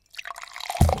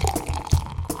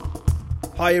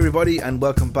Hi everybody and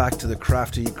welcome back to the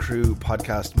Crafty Crew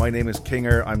podcast. My name is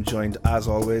Kinger. I'm joined as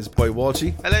always by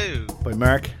Walshy. Hello. By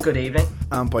Mark. Good evening.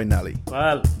 And by Nelly.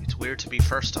 Well, it's weird to be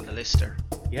first on the list there.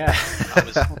 Yeah.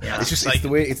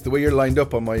 It's the way you're lined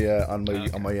up on my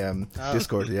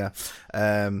Discord, yeah.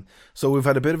 So we've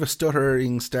had a bit of a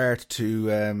stuttering start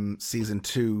to season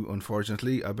 2,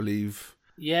 unfortunately, I believe.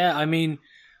 Yeah, I mean,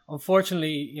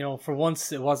 unfortunately, for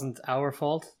once it wasn't our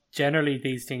fault. Generally,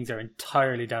 these things are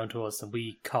entirely down to us, and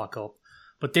we cock up.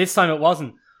 But this time, it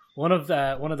wasn't. One of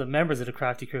the members of the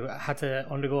Crafty Crew had to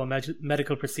undergo a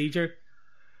medical procedure,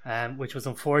 which was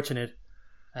unfortunate.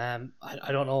 I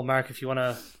don't know, Mark, if you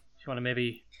wanna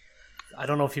maybe. I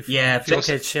don't know if you're okay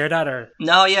to share that or.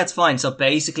 No, yeah, it's fine. So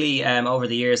basically, over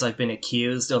the years, I've been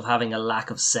accused of having a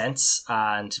lack of sense,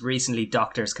 and recently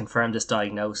doctors confirmed this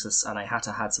diagnosis, and I had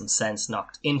to have some sense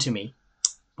knocked into me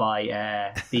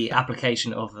by the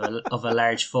application of a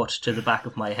large foot to the back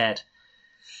of my head.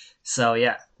 So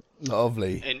yeah,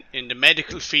 lovely. In the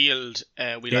medical field,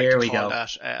 we like to call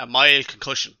that a mild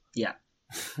concussion. Yeah.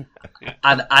 Yeah.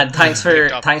 And thanks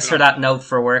for that note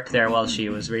for work there, Walshy. It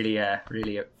was really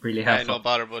helpful. No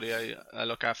bother, buddy. I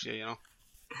look after you.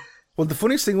 Well, the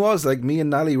funniest thing was, like, me and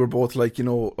Nally were both like,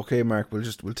 okay, Mark,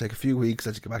 we'll take a few weeks,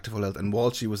 let you get back to full health. And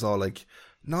Walshy was all like,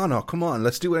 no, come on,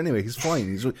 let's do it anyway. He's fine.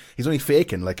 He's only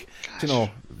faking, like,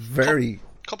 very.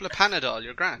 Couple of Panadol,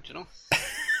 you're grand,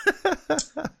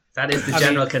 That is the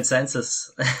general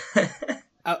consensus.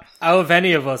 Out of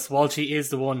any of us, Walshy is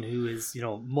the one who is,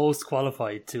 most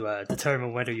qualified to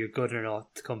determine whether you're good or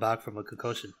not to come back from a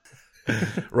concussion.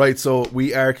 Right, so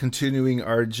we are continuing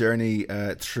our journey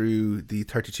through the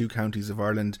 32 counties of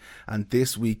Ireland, and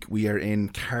this week we are in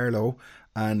Carlow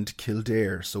and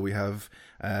Kildare. So we have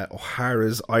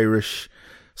O'Hara's Irish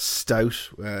Stout,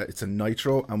 it's a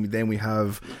nitro, and then we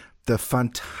have the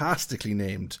fantastically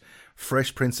named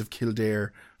Fresh Prince of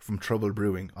Kildare from Trouble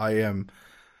Brewing.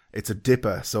 It's a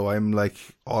dipper, so I'm like,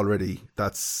 already,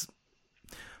 that's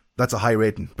a high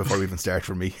rating before we even start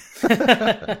for me.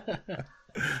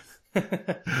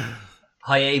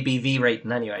 High ABV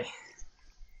rating anyway.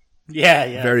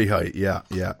 Yeah. Very high, yeah.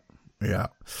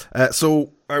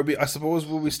 So I suppose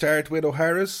will we start with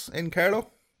O'Hara's in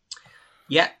Carlow?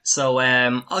 Yeah, so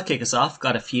I'll kick us off.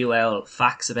 Got a few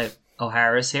facts about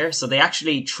O'Hara's here. So they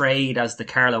actually trade as the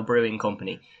Carlow Brewing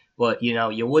Company, but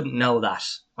you wouldn't know that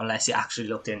unless you actually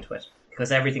looked into it,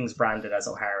 because everything's branded as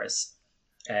O'Hara's.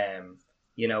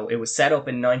 It was set up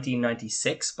in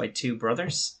 1996 by two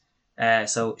brothers.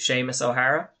 So Seamus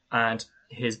O'Hara and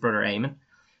his brother Eamon.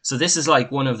 So this is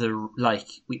like one of the,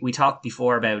 we talked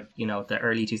before about, the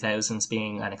early 2000s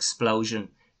being an explosion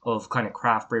of kind of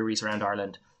craft breweries around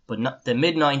Ireland. But not the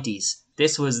mid-90s,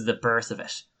 this was the birth of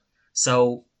it.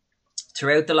 So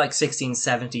throughout the 16,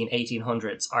 17,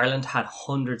 1800s, Ireland had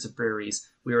hundreds of breweries.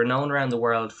 We were known around the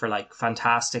world for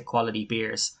fantastic quality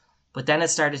beers. But then it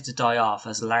started to die off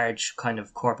as large kind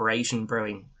of corporation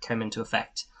brewing came into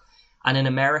effect. And in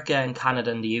America and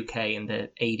Canada and the UK in the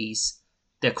 80s,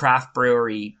 the craft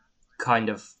brewery kind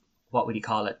of, what would you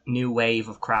call it, new wave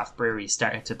of craft breweries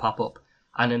started to pop up.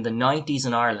 And in the 90s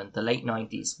in Ireland, the late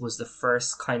 90s, was the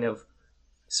first kind of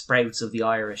sprouts of the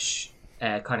Irish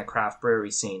kind of craft brewery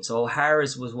scene. So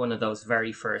O'Hara's was one of those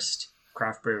very first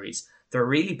craft breweries. They're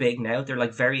really big now. They're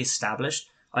very established.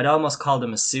 I'd almost call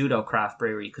them a pseudo craft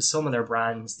brewery, because some of their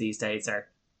brands these days are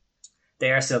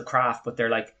still craft, but they're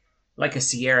like a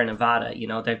Sierra Nevada,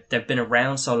 they've been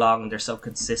around so long and they're so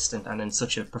consistent and in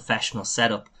such a professional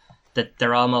setup that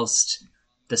they're almost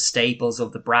the staples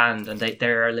of the brand, and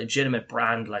they're a legitimate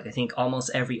brand. I think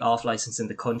almost every off license in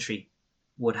the country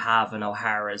would have an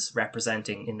O'Hara's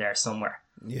representing in there somewhere.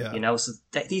 Yeah. So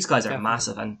these guys are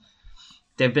massive, and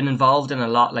they've been involved in a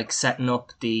lot, setting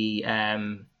up the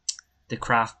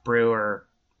craft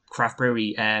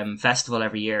brewery festival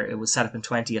every year. It was set up in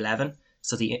 2011.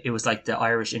 So it was the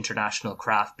Irish International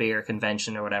Craft Beer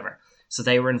Convention or whatever. So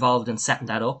they were involved in setting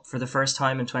that up for the first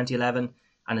time in 2011.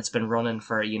 And it's been running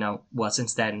for,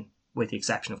 since then, with the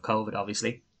exception of COVID,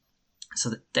 obviously.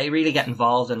 So they really get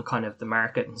involved in kind of the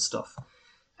market and stuff.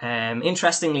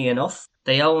 Interestingly enough,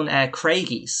 they own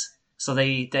Craigie's. So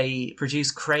they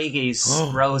produce Craigie's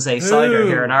rosé cider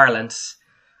here in Ireland.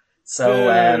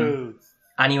 So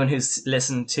anyone who's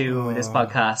listened to this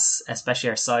podcast, especially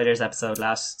our ciders episode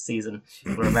last season,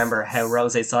 will remember how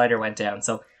rosé cider went down.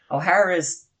 So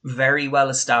O'Hara's very well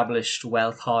established,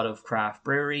 well thought of craft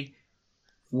brewery.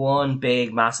 One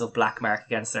big, massive black mark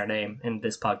against their name in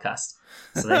this podcast.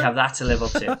 So they have that to live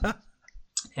up to.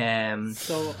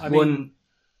 Mean,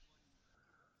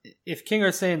 if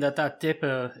Kinger's saying that dip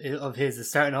of his is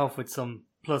starting off with some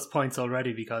plus points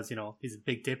already because, he's a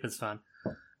big Dippers fan,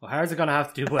 O'Hara's are going to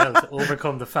have to do well to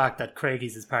overcome the fact that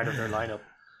Craigie's is part of their lineup.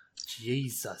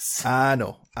 Jesus.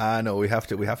 No. We have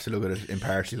to look at it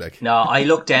impartially. Like, no, I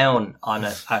look down on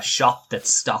a shop that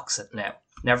stocks it now.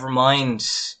 Never mind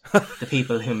the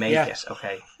people who make it.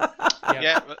 Okay.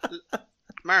 Yeah.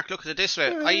 Mark, look at it this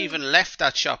way. I even left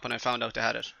that shop when I found out they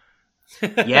had it.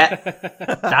 Yeah,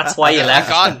 that's why you left.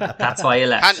 Gone. That's why you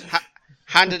left.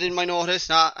 Handed in my notice.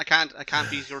 No, I can't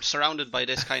be surrounded by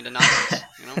this kind of nonsense.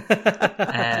 You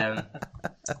know.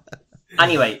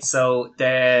 Anyway, so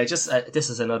this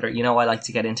is another. I like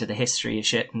to get into the history of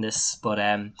shit in this, but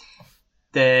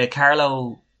the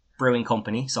Carlow Brewing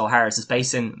Company, so O'Hara's, is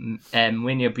based in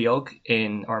Minnebeog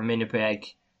in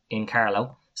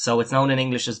Carlow. So it's known in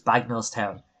English as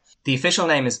Bagnallstown. The official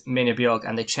name is Minnebeog,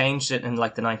 and they changed it in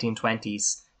like the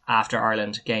 1920s after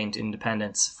Ireland gained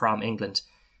independence from England.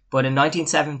 But in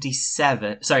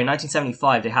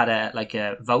 1975, they had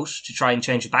a vote to try and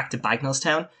change it back to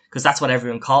Bagnallstown, because that's what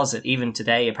everyone calls it. Even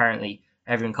today, apparently,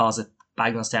 everyone calls it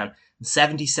Bagnallstown. And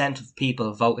 70% of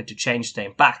people voted to change the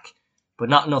name back, but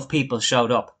not enough people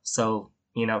showed up. So,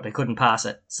 they couldn't pass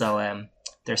it. So,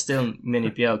 they're still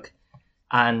Minnebeog.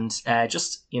 And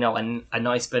just, a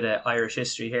nice bit of Irish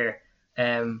history here.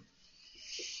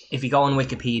 If you go on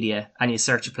Wikipedia and you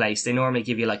search a place, they normally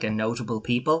give you like a notable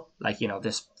people. Like,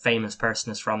 this famous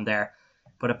person is from there.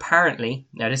 But apparently,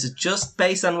 now this is just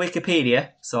based on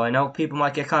Wikipedia, so I know people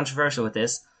might get controversial with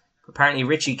this. But apparently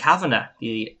Richie Kavanagh,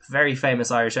 the very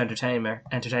famous Irish entertainer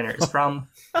is from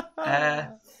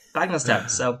Bagnallstown.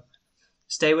 So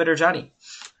stay with her, Johnny.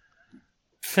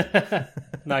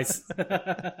 Nice.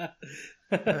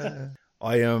 I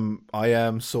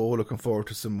am so looking forward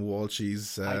to some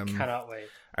Walshies. I cannot wait.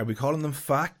 Are we calling them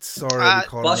facts or are we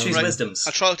calling Walshies them wisdoms?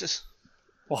 I'll throw this.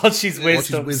 Walshies wisdoms.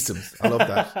 Walshies wisdoms. I love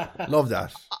that. Love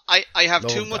that. I have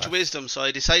too much wisdom, so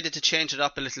I decided to change it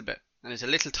up a little bit. And it's a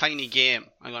little tiny game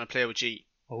I'm going to play with G.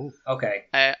 Oh, okay.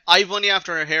 I've only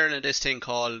after hearing of this thing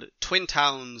called Twin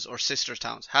Towns or Sister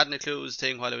Towns. Hadn't a clue it was a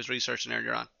thing while I was researching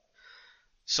earlier on.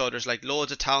 So there's like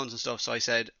loads of towns and stuff. So I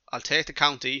said, I'll take the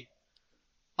county.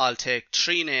 I'll take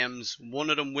 3 names. One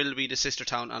of them will be the sister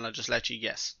town, and I'll just let you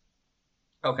guess.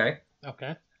 Okay.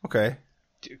 Okay.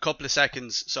 A couple of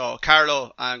seconds. So,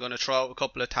 Carlo, I'm going to throw out a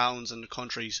couple of towns and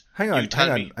countries. Hang on.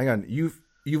 You've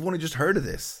only just heard of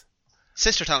this.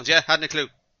 Sister towns, yeah. Hadn't a clue.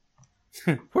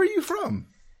 Where are you from?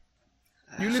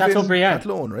 You live Chateaubriand. in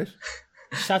Athlone, right?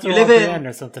 Chateaubriand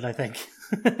or something, I think.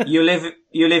 You live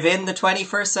in the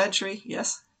 21st century,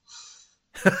 yes?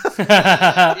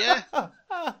 Yeah.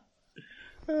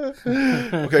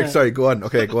 Okay, sorry, go on.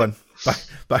 Okay, go on.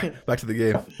 Back to the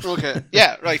game. Okay,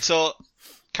 yeah, right. So,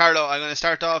 Carlo, I'm going to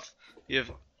start off. You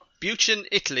have Buchan,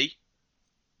 Italy,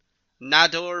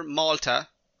 Nador, Malta,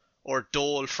 or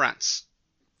Dole, France.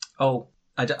 Oh,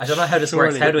 I don't know how this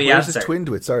works. How do we answer? Where's this twinned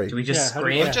with? Sorry. Do we just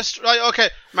scream? Right, okay.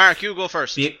 Mark, you go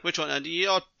first. Which one? And you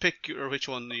all pick which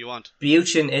one you want.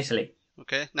 Buchan, Italy.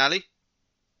 Okay, Nally?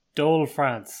 Dole,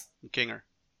 France. Kinger.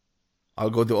 I'll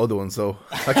go the other one, so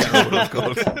I can't remember what it's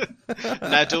called.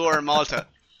 Nador, Malta.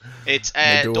 It's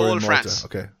Nador Dole, and France.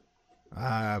 Okay.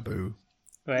 Boo.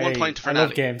 Hey, 1 point for I Nally.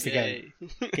 love games again.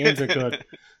 Games are good.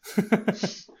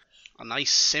 A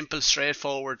nice, simple,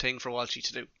 straightforward thing for Walshy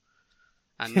to do.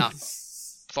 And not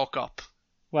fuck up.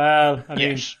 Well, I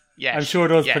mean, yes, I'm sure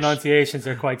those pronunciations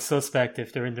are quite suspect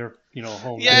if they're in their,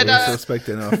 home. Yeah, suspect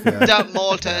enough. Yeah. That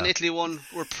Malta and Italy one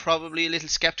were probably a little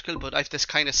skeptical, but I just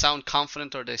kind of sound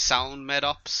confident or they sound made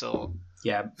up. So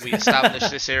yeah, we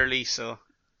established this early. So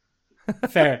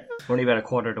fair. We're only about a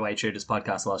quarter of the way through this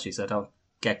podcast, Walshy, so don't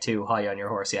get too high on your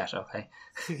horse yet. Okay.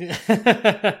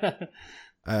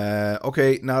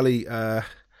 Okay, Nally,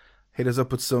 hit us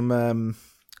up with some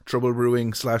Trouble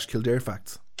Brewing / Kildare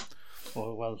facts.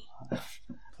 Oh, well, I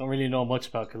don't really know much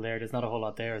about Kildare. There's not a whole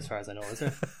lot there as far as I know, is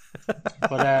there?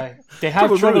 But they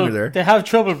have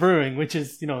Trouble Brewing, which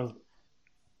is,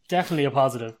 definitely a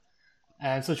positive.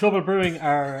 And so Trouble Brewing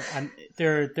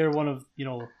they're one of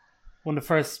the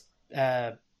first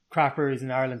craft breweries in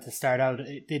Ireland to start out.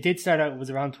 They did start out, it was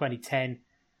around 2010,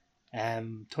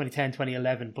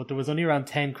 2011, but there was only around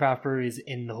 10 craft breweries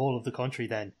in the whole of the country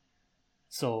then.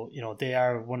 So, they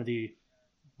are one of the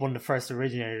first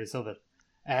originators of it.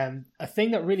 A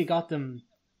thing that really got them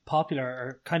popular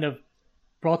or kind of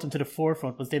brought them to the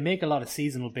forefront was they make a lot of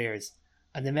seasonal beers,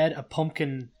 and they made a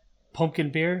pumpkin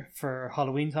beer for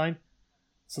Halloween time.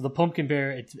 So the pumpkin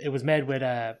beer, it was made with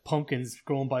pumpkins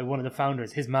grown by one of the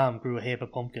founders. His mom grew a heap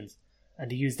of pumpkins, and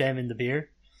they used them in the beer.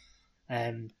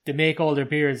 They make all their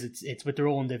beers. It's with they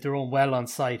have their own well on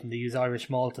site, and they use Irish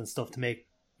malt and stuff to make.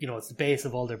 It's the base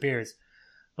of all their beers.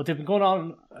 But they've been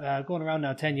going around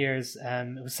now 10 years.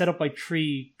 It was set up by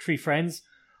three friends.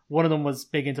 One of them was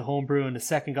big into homebrew, and the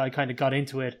second guy kind of got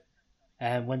into it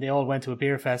when they all went to a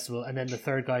beer festival, and then the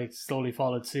third guy slowly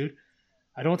followed suit.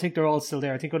 I don't think they're all still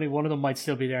there. I think only one of them might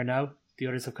still be there now. The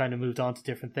others have kind of moved on to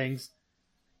different things.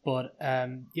 But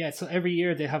so every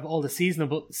year they have all the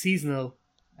seasonal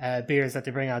beers that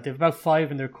they bring out. They have about 5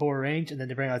 in their core range, and then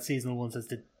they bring out seasonal ones as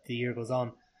the year goes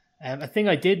on. A thing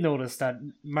I did notice that,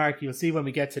 Mark, you'll see when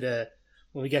we get to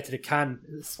the can,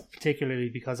 particularly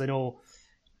because I know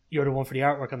you're the one for the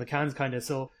artwork on the cans, kind of.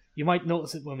 So you might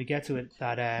notice it when we get to it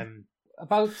that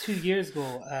about 2 years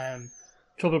ago,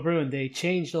 Trouble Brewing, they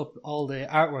changed up all the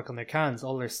artwork on their cans,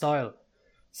 all their style.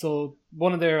 So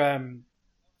one of their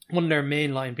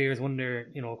mainline beers, one of their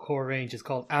core range is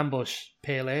called Ambush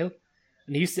Pale Ale,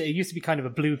 and it used to be kind of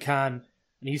a blue can,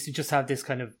 and it used to just have this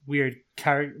kind of weird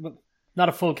character, not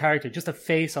a full character, just a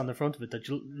face on the front of it that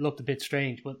looked a bit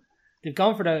strange. But they've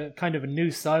gone for the kind of a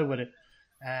new style with it.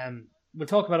 We'll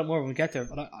talk about it more when we get there,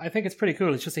 but I think it's pretty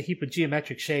cool. It's just a heap of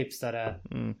geometric shapes that I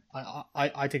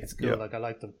think it's cool. Yeah. Like, I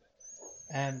like them.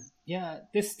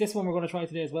 This one we're going to try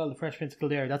today as well, the Fresh Prince of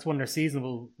Kildare. That's one of their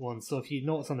seasonal ones. So if you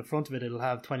notice on the front of it, it'll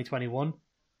have 2021.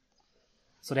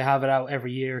 So they have it out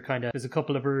every year, kind of. There's a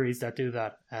couple of breweries that do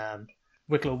that.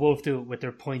 Wicklow Wolf do it with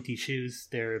their pointy shoes,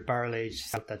 their barrel aged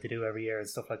stout that they do every year and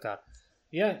stuff like that.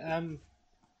 Yeah.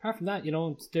 Apart from that,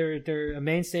 they're a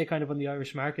mainstay kind of on the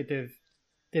Irish market.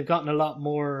 They've gotten a lot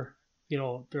more.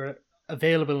 They're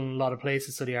available in a lot of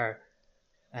places, so they are.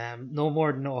 No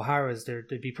more than O'Hara's.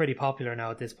 They'd be pretty popular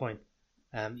now at this point.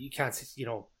 You can't see,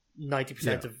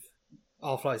 90% of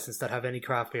off license that have any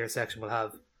craft beer section will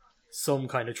have some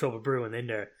kind of Trouble Brewing in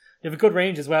there. They have a good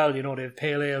range as well. They have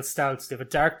pale ale, stouts. They have a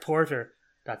dark porter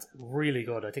that's really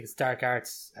good. I think it's Dark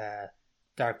Arts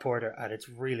dark porter, and it's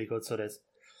really good. So there's,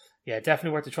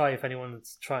 definitely worth a try if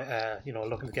anyone's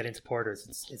looking to get into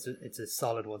porters. It's a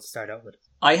solid one to start out with.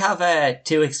 I have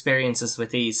 2 experiences with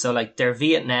these. So like their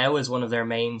Viet Now is one of their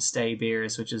mainstay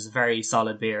beers, which is a very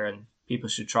solid beer, and people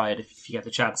should try it if you get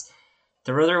the chance.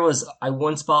 The other was, I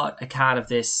once bought a can of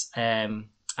this, and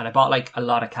I bought like a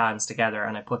lot of cans together,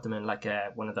 and I put them in like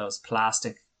one of those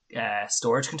plastic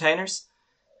storage containers.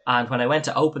 And when I went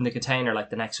to open the container like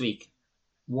the next week,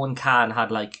 one can had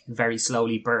like very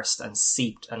slowly burst and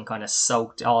seeped and kind of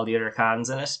soaked all the other cans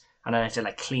in it, and I had to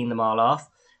like clean them all off.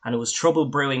 And it was Trouble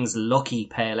Brewing's Lucky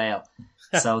Pale Ale.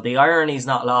 So the irony's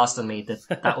not lost on me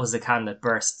that was the can that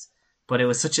burst. But it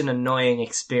was such an annoying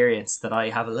experience that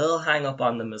I have a little hang up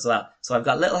on them as well. So I've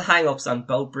got little hang ups on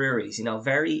both breweries,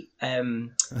 very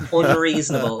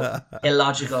unreasonable,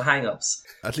 illogical hang ups.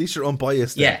 At least you're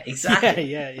unbiased. Then. Yeah, exactly.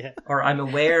 Yeah. Or I'm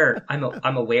aware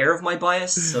of my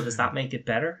bias, so does that make it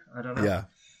better? I don't know. Yeah.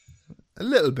 A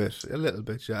little bit,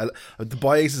 yeah. The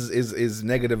bias is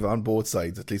negative on both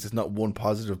sides. At least it's not one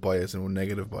positive bias and one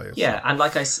negative bias. Yeah, and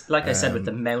like I said with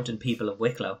the mountain people of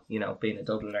Wicklow, being a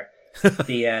Dubliner,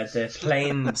 the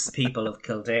plains people of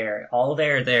Kildare, all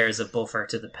there is a buffer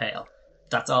to the Pale.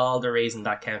 That's all the reason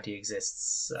that county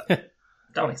exists. So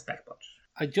don't expect much.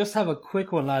 I just have a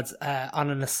quick one, lads. On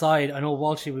an aside, I know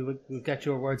Walshy, we'll get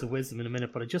your words of wisdom in a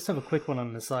minute, but I just have a quick one on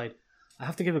an aside. I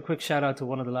have to give a quick shout out to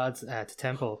one of the lads, to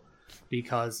Tempo.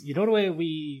 Because the way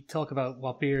we talk about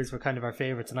what beers were kind of our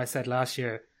favourites, and I said last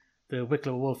year the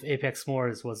Wicklow Wolf Apex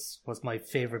S'mores was my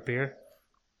favourite beer.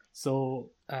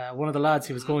 So one of the lads,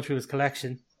 he was going through his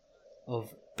collection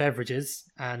of beverages,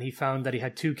 and he found that he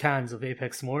had 2 cans of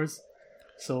Apex S'mores.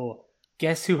 So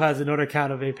guess who has another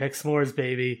can of Apex S'mores,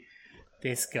 baby?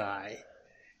 This guy.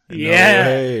 No yeah.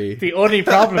 way. The only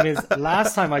problem is,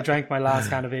 last time I drank my last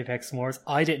can of Apex S'mores,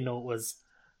 I didn't know it was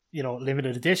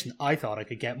limited edition. I thought I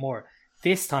could get more.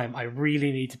 This time, I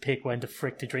really need to pick when to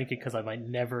frick to drink it, because I might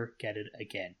never get it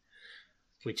again.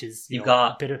 Which is,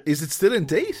 a bit of... Is it still in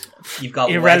date? You've got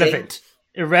irrelevant.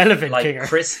 Irrelevant, like Kinger.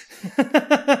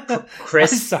 Chris. I'm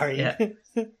sorry. Yeah.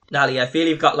 Nally, I feel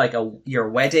you've got like your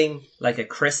wedding, like a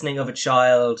christening of a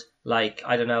child, like,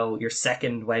 I don't know, your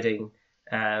second wedding,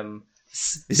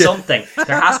 something.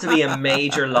 There has to be a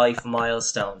major life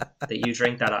milestone that you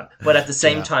drink that on. But at the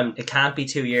same time, it can't be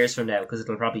 2 years from now, because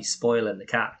it'll probably spoil in the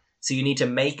cat. So you need to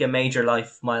make a major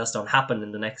life milestone happen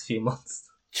in the next few months.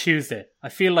 Tuesday. I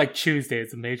feel like Tuesday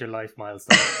is a major life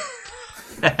milestone.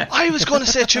 I was going to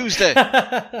say Tuesday.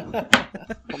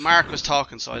 But Mark was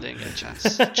talking, so I didn't get a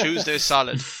chance. Tuesday is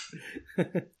solid.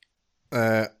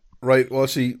 Right,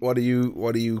 Walshy, what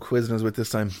are you quizzing us with this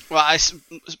time? Well,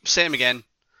 same again.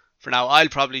 For now, I'll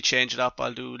probably change it up.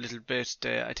 I'll do a little bit.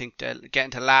 I think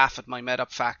getting to laugh at my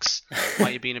made-up facts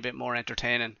might have been a bit more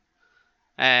entertaining.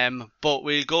 But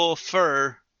we'll go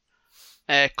for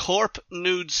Corp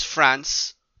Nudes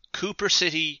France Cooper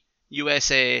City,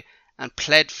 USA, and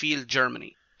Pledfield,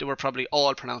 Germany. They were probably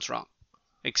all pronounced wrong,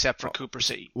 except for Cooper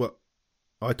City. Well,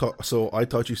 I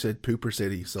thought you said Pooper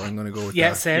City, so I'm going to go with Yeah,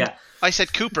 that. same. Yeah. I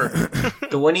said Cooper.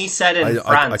 The one he said in I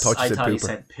France, thought you said he pooper.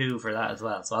 said poo for that as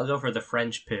well. So I'll go for the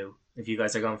French poo if you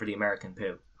guys are going for the American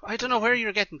poo. I don't know where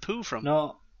you're getting poo from.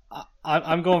 No,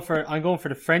 I'm going for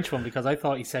the French one because I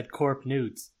thought he said corp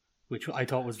nudes, which I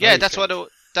thought was very Yeah, that's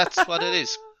strange. what it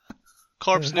is.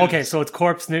 Corpse nudes. Okay, so it's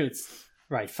corpse nudes.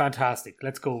 Right, fantastic.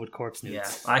 Let's go with corpse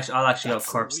nudes. Yeah, I'll actually go That's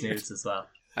corpse weird. nudes as well.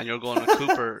 And you're going with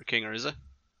Cooper Kinger, is it?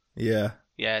 Yeah.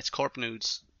 Yeah, it's corp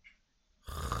nudes.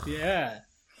 Yeah.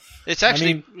 It's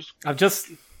actually. I mean, I'm just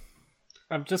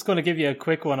going to give you a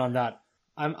quick one on that.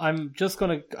 I'm just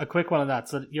going to a quick one on that.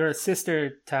 So your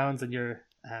sister towns and your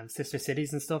sister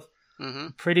cities and stuff.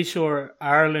 Mhm. Pretty sure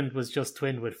Ireland was just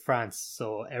twinned with France,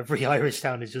 so every Irish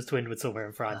town is just twinned with somewhere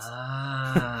in France.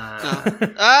 Ah.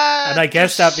 And I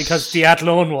guess that because the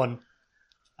Athlone one.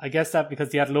 I guess that because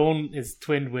the Athlone is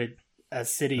twinned with a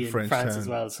city in French France town. as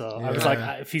well. So I Yeah. was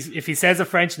like, if he says a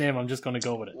French name, I'm just going to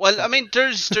go with it. Well, I mean,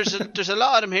 there's a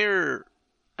lot of them here.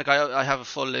 Like I have a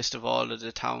full list of all of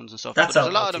the towns and stuff. That's but there's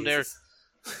all- a lot of them there. Jesus.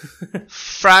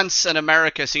 France and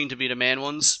America seem to be the main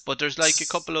ones, but there's like a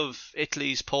couple of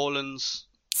Italy's, Poland's.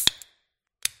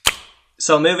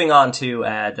 So moving on to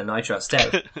the Nitro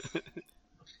Stout.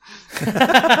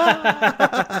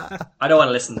 I don't want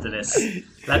to listen to this.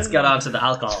 Let's get on to the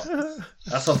alcohol.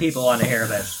 That's what people want to hear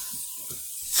about.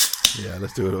 Yeah,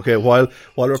 let's do it. Okay, while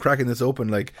we're cracking this open,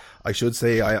 like I should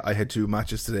say, I had 2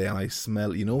 matches today, and I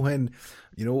smell. You know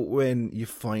when you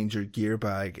find your gear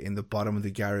bag in the bottom of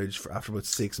the garage after about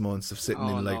 6 months of sitting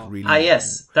Oh, in like no. really. Ah,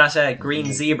 yes, that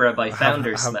green zebra by Founder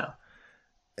I have- smell.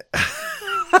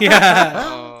 Yeah.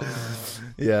 Oh,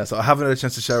 Yeah, so I haven't had a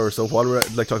chance to shower. So while we're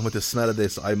like talking about the smell of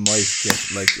this, I might get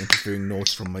like interfering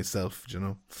notes from myself. You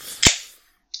know.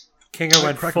 Kinger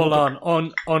went Crack full open.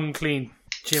 on unclean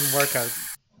gym workout.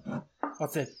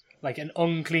 What's it? Like an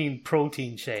unclean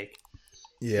protein shake.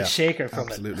 Yeah. A shaker from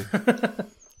absolutely. it.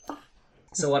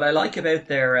 So what I like about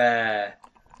their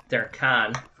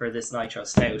can for this Nitro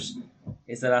Stout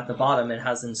is that at the bottom it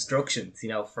has instructions,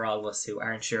 for all of us who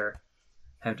aren't sure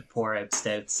how to pour out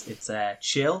stouts. It's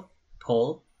chill,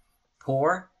 pull,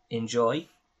 pour, enjoy.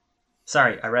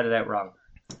 Sorry, I read it out wrong.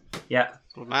 Yeah.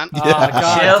 good man. Oh, God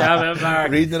Chill. damn it,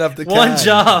 Mark. Reading it off the One can.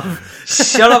 job.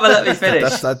 Shut up and let me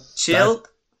finish. Chill,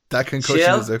 That concussion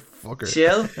Chill. is a fucker.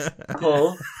 chill,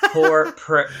 pull, pour,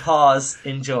 pause,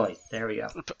 enjoy. There we go.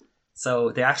 So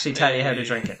they actually tell you how to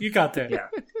drink it. You got there. Yeah.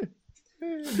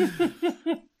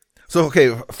 So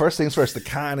okay, first things first. The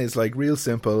can is like real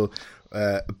simple,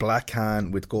 black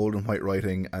can with gold and white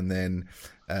writing, and then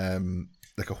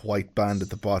like a white band at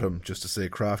the bottom just to say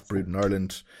craft brewed in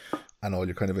Ireland, and all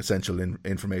your kind of essential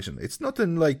information. It's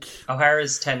nothing like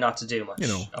O'Hara's tend not to do much.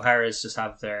 O'Hara's just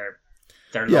have their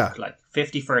Yeah. look. Like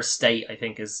 51st State, I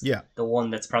think, is Yeah. the one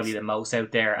that's probably the most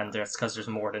out there, and that's because there's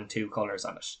more than 2 colours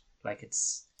on it. Like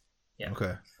it's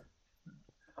okay.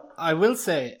 I will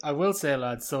say,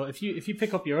 lads. So if you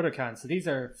pick up your other cans, so these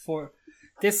are for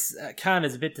this can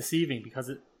is a bit deceiving because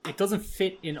it doesn't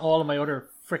fit in all of my other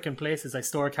freaking places. I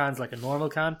store cans like a normal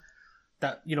can,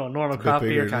 that a normal bit craft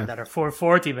bigger, beer can yeah. that are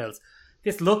 440 mils.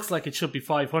 This looks like it should be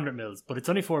 500 mils, but it's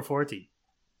only 440.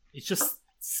 It's just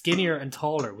skinnier and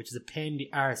taller, which is a pain in the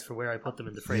arse for where I put them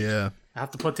in the fridge. Yeah. I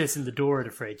have to put this in the door of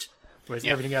the fridge, whereas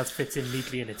everything else fits in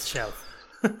neatly in its shelf.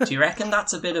 Do you reckon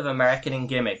that's a bit of a marketing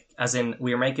gimmick? As in,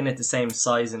 we're making it the same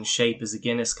size and shape as a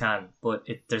Guinness can, but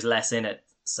there's less in it,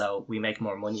 so we make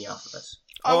more money off of it.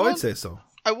 I'd say so.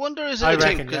 I wonder is it I a thing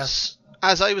reckon, because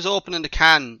as I was opening the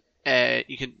can,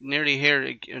 you could nearly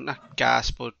hear not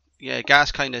gas, but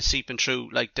gas kind of seeping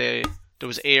through. Like there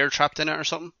was air trapped in it or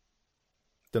something.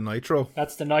 The nitro.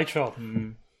 That's the nitro.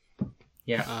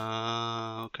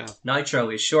 Yeah. Okay.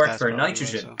 Nitro is short That's for probably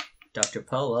nitrogen. so. Dr.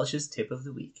 Paul Welsh's tip of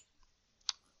the week.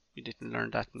 We didn't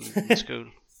learn that in school.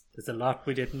 There's a lot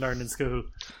we didn't learn in school.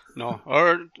 No,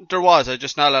 or there was. I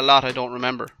just not a lot. I don't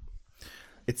remember.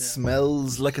 It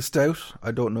smells like a stout.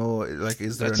 I don't know. Like,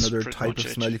 is there That's another pretty type much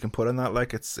of it. smell you can put on that?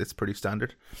 Like, it's pretty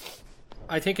standard.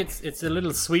 I think it's a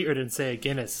little sweeter than say a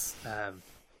Guinness.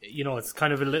 It's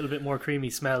kind of a little bit more creamy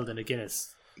smell than a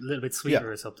Guinness. A little bit sweeter Yeah.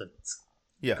 or something.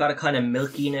 Yeah. Got a kind of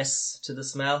milkiness to the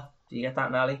smell. Do you get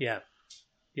that, Nally? Yeah,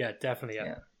 definitely.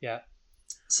 Yeah.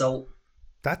 So,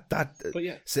 That But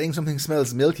yeah. saying something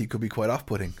smells milky could be quite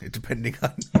off-putting, depending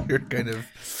on your kind of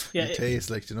Yeah, your taste,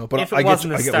 like But if it I get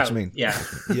wasn't a what stout. you mean.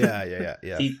 yeah.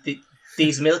 Yeah.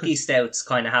 These milky stouts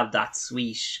kind of have that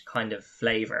sweet kind of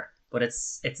flavour, but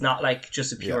it's not like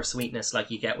just a pure Yeah. sweetness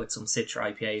like you get with some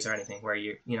Citra IPAs or anything where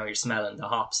you're smelling the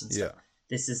hops and stuff. Yeah.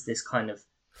 this is this kind of,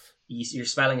 you're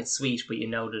smelling it sweet, but you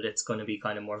know that it's going to be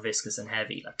kind of more viscous and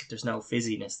heavy. Like there's no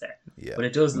fizziness there, but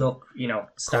it does look,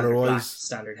 standard black,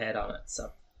 standard head on it.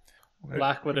 So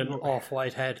black with an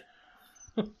off-white head.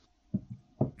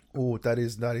 Oh, that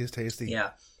is tasty. Yeah,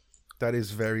 that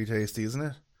is very tasty, isn't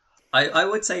it? I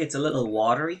would say it's a little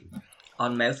watery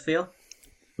on mouthfeel.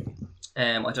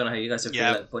 I don't know how you guys are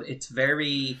feeling, but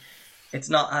it's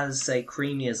not as, say,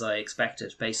 creamy as I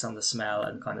expected based on the smell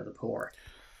and kind of the pour.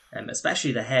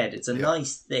 Especially the head. It's a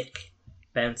nice, thick,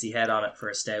 bouncy head on it for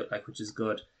a stout, which is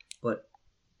good. But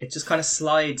it just kind of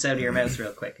slides out of your mouth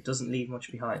real quick. It doesn't leave much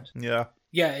behind. Yeah.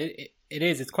 Yeah, it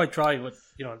is. It's quite dry, but,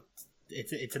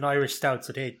 it's an Irish stout,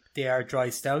 so they are dry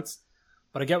stouts.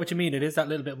 But I get what you mean. It is that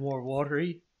little bit more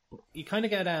watery. You kind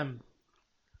of get, I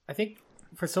think,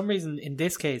 for some reason, in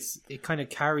this case, it kind of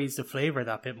carries the flavour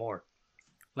that bit more.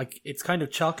 Like, it's kind of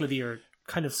chocolatey or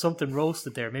kind of something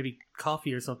roasted there, maybe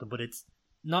coffee or something, but it's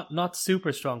not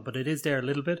super strong, but it is there a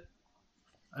little bit.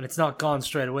 And it's not gone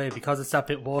straight away because it's that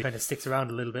bit water and it sticks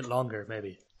around a little bit longer,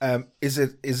 maybe. Is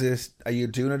it? Are you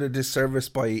doing it a disservice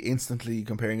by instantly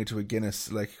comparing it to a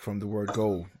Guinness, like from the word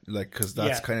go, like because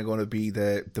that's kind of going to be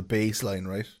the baseline,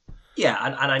 right? Yeah,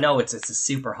 and I know it's a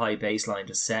super high baseline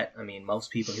to set. I mean,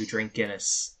 most people who drink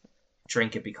Guinness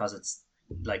drink it because it's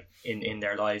like in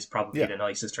their lives probably the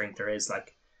nicest drink there is.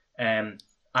 Like, and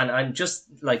just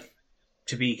like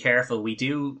to be careful, we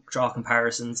do draw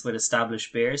comparisons with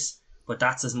established beers, but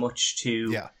that's as much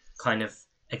to kind of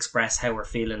express how we're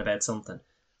feeling about something.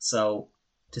 So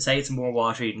to say it's more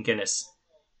watery than Guinness,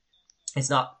 it's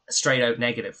not straight out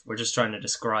negative. We're just trying to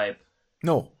describe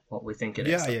what we think it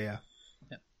is.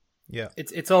 Yeah.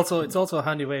 It's also a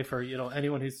handy way for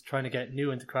anyone who's trying to get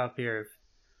new into craft beer.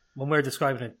 When we're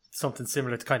describing it something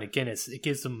similar to kind of Guinness, it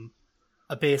gives them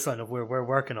a baseline of where we're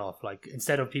working off. Like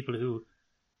instead of people who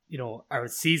are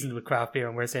seasoned with craft beer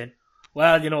and we're saying,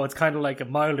 well, it's kind of like a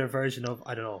milder version of,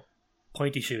 I don't know,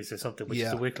 Pointy Shoes or something, which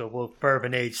is the Wicklow Wolf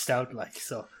bourbon aged stout, like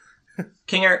so.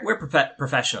 Kinger, we're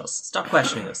professionals. Stop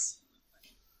questioning us.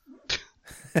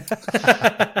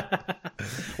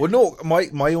 Well, no,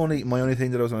 my only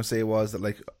thing that I was going to say was that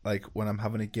like when I'm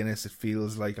having a Guinness, it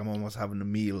feels like I'm almost having a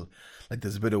meal. Like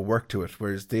there's a bit of work to it.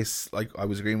 Whereas this, like I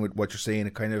was agreeing with what you're saying,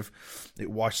 it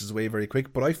washes away very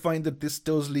quick. But I find that this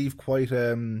does leave quite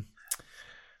a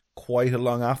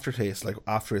long aftertaste, like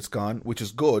after it's gone, which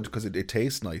is good because it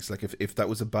tastes nice. Like if that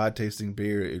was a bad tasting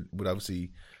beer, it would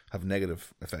obviously have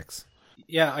negative effects.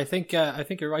 Yeah, I think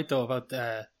you're right though about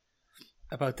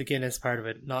the Guinness part of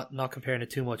it, not comparing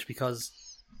it too much because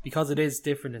it is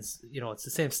different. It's it's the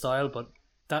same style, but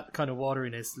that kind of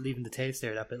wateriness, leaving the taste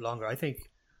there that bit longer. I think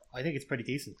it's pretty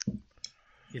decent.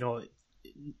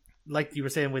 Like you were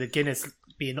saying with a Guinness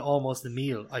being almost a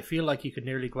meal, I feel like you could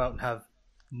nearly go out and have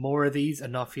more of these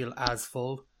and not feel as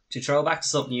full. To throw back to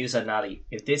something you said, Nally,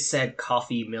 if this said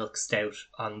coffee milk stout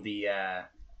on the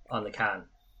can,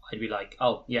 I'd be like,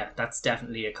 oh yeah, that's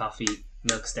definitely a coffee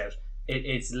milk stout.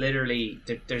 It's literally,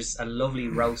 there's a lovely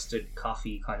roasted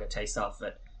coffee kind of taste off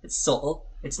it. It's subtle,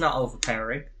 it's not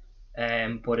overpowering,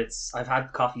 but I've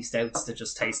had coffee stouts that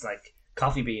just taste like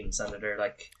coffee beans and they're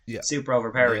like super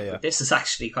overpowering. But this is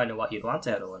actually kind of what you'd want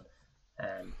out of one.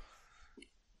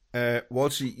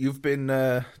 Walshy, you've been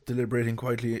deliberating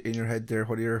quietly in your head there.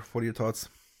 What are your thoughts?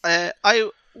 I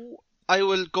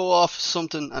will go off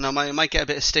something, and I might get a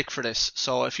bit of stick for this.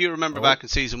 So if you remember back in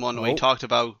season 1, we talked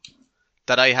about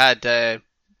that I had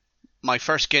my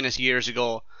first Guinness years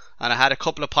ago, and I had a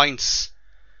couple of pints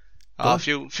a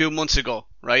few months ago,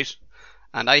 right?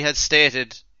 And I had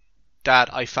stated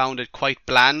that I found it quite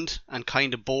bland and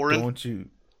kind of boring. Don't you?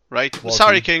 Right?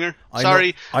 Sorry, Kinger.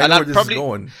 Sorry. I know where this is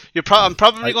going. I'm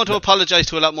probably going to apologise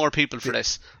to a lot more people for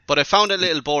this, but I found it a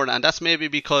little boring, and that's maybe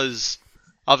because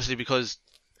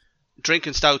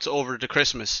drinking stouts over the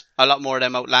Christmas, a lot more of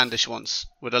them outlandish ones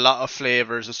with a lot of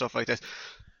flavours and stuff like that.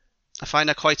 I find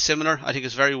that quite similar. I think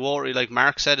it's very watery, like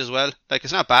Mark said as well. Like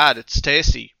it's not bad, it's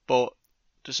tasty, but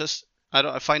there's just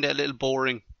I find it a little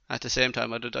boring at the same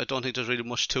time. I don't think there's really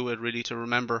much to it really to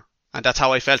remember, and that's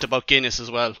how I felt about Guinness as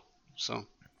well. So.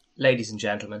 Ladies and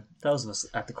gentlemen, those of us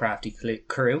at the Crafty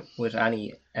crew with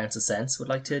any ounce of sense would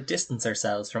like to distance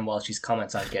ourselves from Walshy's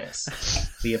comments on Guinness.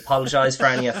 We apologise for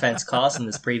any offence caused in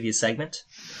this previous segment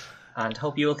and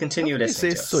hope you will continue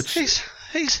listening to us.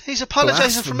 He's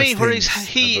apologising for me where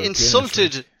he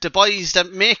insulted Guinness, the boys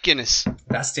that make Guinness.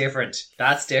 That's different.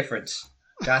 That's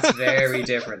very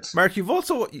different. Mark, you've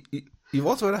also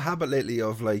had a habit lately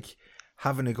of like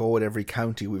having a go at every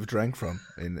county we've drank from.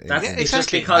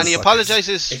 Exactly. And he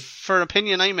apologises for an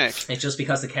opinion I make. It's just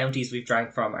because the counties we've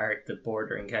drank from are the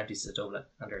bordering counties of Dublin,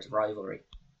 and there's rivalry.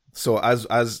 So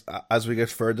as we get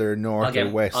further north or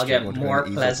west, I'll we're get going to more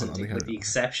kind of ease up on pleasant the with the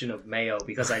exception of Mayo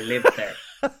because I lived there.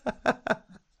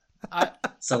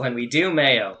 So when we do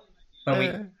Mayo, when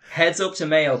we heads up to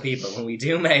Mayo, people, when we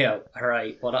do Mayo, all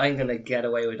right, what I'm going to get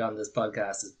away with on this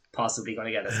podcast is possibly going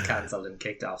to get us cancelled and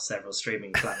kicked off several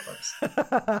streaming platforms.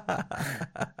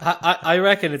 I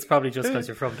reckon it's probably just because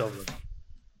you're from Dublin.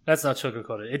 Let's not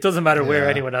sugarcoat it. It doesn't matter where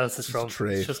anyone else is from.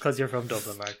 It's just because you're from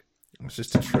Dublin, Mark. It's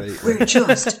just a trait. We're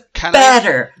just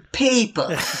better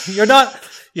people. You're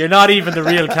not even the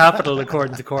real capital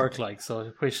according to Cork, like,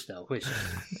 so wish.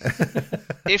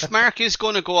 If Mark is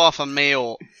going to go off on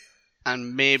Mayo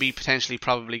and maybe potentially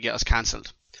probably get us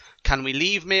cancelled, can we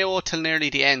leave Mayo till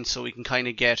nearly the end so we can kind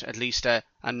of get at least a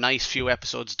nice few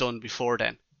episodes done before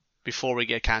then, before we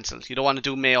get cancelled? You don't want to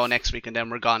do Mayo next week and then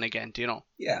we're gone again, do you know?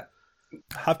 Yeah.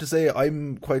 I have to say,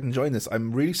 I'm quite enjoying this.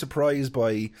 I'm really surprised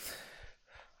by,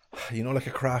 like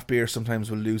a craft beer sometimes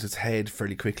will lose its head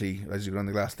fairly quickly as you go down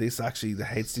the glass. This actually, the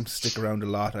head seems to stick around a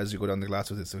lot as you go down the glass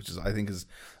with this, which I think is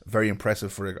very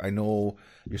impressive for. I know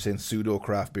you're saying pseudo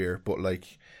craft beer, but like,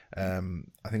 I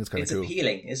think it's kind of cool. It's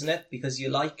appealing, isn't it? Because you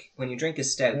like, when you drink a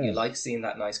stout, you like seeing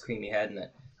that nice creamy head in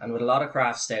it. And with a lot of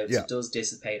craft stouts, it does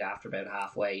dissipate after about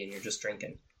halfway and you're just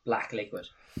drinking black liquid.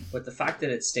 But the fact that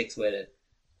it sticks with it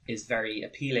is very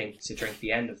appealing to drink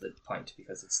the end of the pint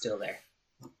because it's still there.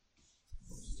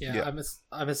 Yeah.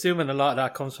 I'm assuming a lot of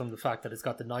that comes from the fact that it's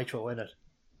got the nitro in it,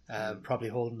 probably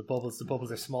holding the bubbles. The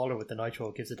bubbles are smaller with the nitro,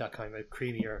 it gives it that kind of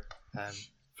creamier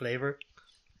flavour.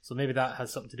 So maybe that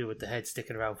has something to do with the head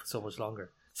sticking around for so much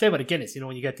longer. Same with a Guinness,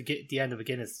 when you get to the end of a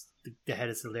Guinness, the head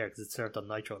is still there because it's served on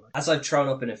nitro. Like. As I've thrown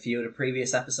up in a few of the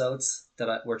previous episodes,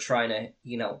 that we're trying to,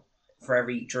 for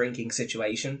every drinking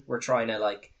situation, we're trying to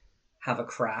like have a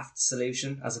craft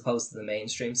solution as opposed to the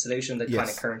mainstream solution that kind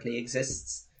of currently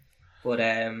exists. But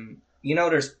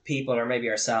there's people, or maybe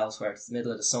ourselves, where it's the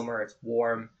middle of the summer, it's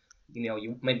warm,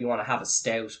 you maybe want to have a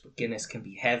stout, but Guinness can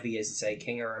be heavy, as you say,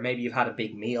 Kinger, or maybe you've had a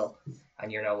big meal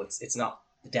and it's not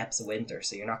the depths of winter,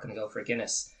 so you're not going to go for a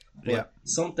Guinness. But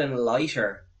something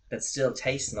lighter that still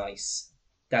tastes nice,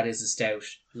 that is a stout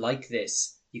like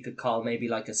this, you could call maybe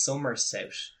like a summer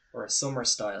stout or a summer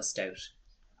style stout.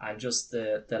 And just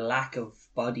the lack of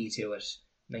body to it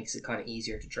makes it kind of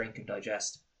easier to drink and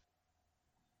digest.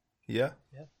 Yeah,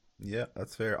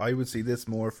 that's fair. I would see this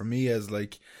more for me as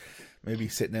like maybe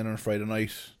sitting in on a Friday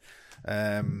night,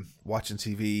 watching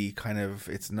TV. Kind of,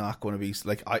 it's not going to be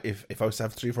like if I was to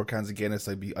have 3 or 4 cans of Guinness,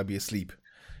 I'd be asleep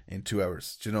in 2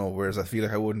 hours. Do you know? Whereas I feel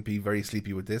like I wouldn't be very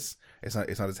sleepy with this. It's not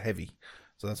as heavy,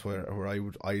 so that's where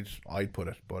I'd put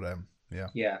it. But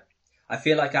yeah. I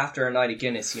feel like after a night of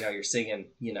Guinness, you're singing,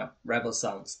 rebel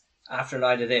songs. After a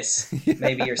night of this,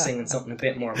 maybe you're singing something a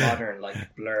bit more modern,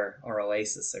 like Blur or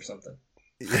Oasis or something.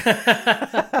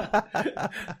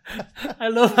 I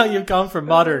love how you've gone from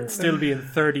modern still being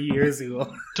 30 years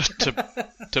ago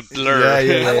to Blur.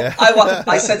 Yeah.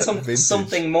 I said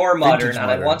something more modern,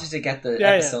 and I wanted to get the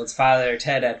episode's Father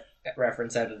Ted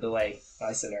reference out of the way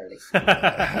nice and early.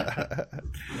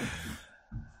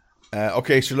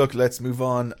 Okay, so look, let's move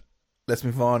on. Let's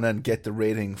move on and get the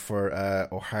rating for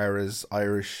O'Hara's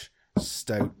Irish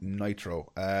Stout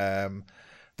Nitro.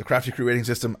 The Crafty Crew rating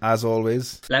system, as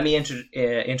always. Let me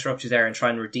interrupt you there and try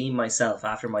and redeem myself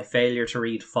after my failure to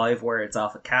read 5 words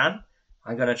off a can.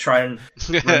 I'm going to try and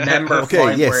remember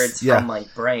 5 words from my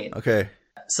brain. Okay.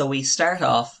 So we start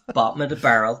off, bottom of the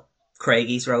barrel,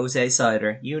 Craigie's Rosé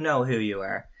Cider. You know who you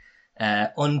are.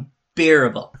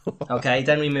 Unbearable. Okay,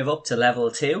 then we move up to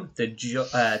level 2,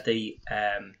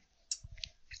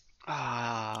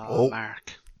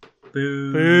 Mark.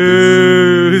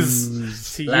 Booze.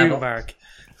 To you, Mark.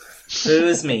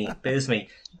 Booze me.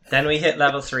 Then we hit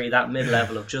level 3, that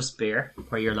mid-level of just beer,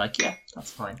 where you're like, yeah,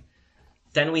 that's fine.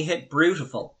 Then we hit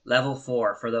Brutiful, level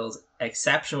 4, for those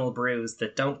exceptional brews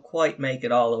that don't quite make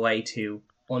it all the way to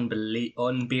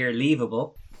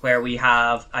unbeerleavable, where we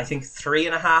have, I think,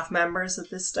 3.5 members at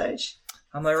this stage.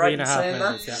 Am I right in saying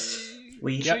that? Yeah.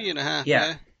 3.5.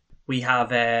 Yeah. We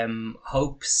have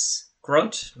Hope's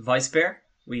Grunt, Vice Beer.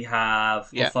 We have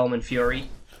Foam and Fury,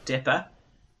 Dippa,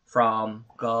 from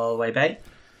Galway Bay.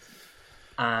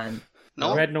 And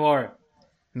Red Noir.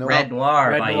 Red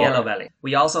Noir by Yellow Belly.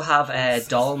 We also have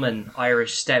Dolman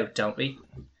Irish Stout, don't we?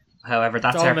 However,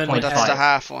 that's Dolman, our 0.5. That's the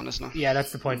half one, isn't it? Yeah,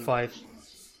 that's the 0.5.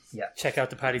 Yeah. Check out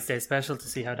the Paddy's Day special to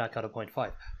see how that got a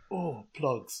 0.5. Oh,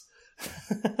 plugs.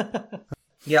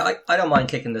 Yeah, I don't mind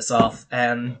kicking this off.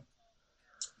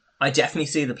 I definitely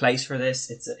see the place for this.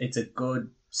 It's a good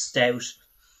stout.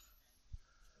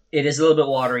 It is a little bit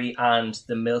watery, and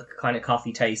the milk kind of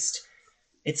coffee taste.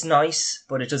 It's nice,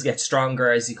 but it does get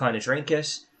stronger as you kind of drink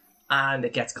it. and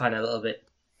it gets kind of a little bit,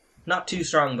 not too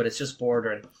strong, but it's just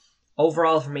bordering.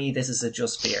 Overall, for me, this is a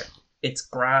just beer. It's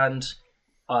grand.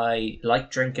 I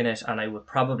like drinking it, and I would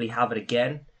probably have it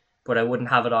again, but I wouldn't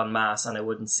have it en masse, and I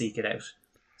wouldn't seek it out.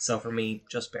 So for me,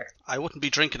 just beer. I wouldn't be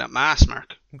drinking at mass,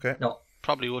 Mark. Okay. No.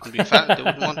 Probably wouldn't be a fan. They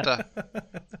wouldn't want that.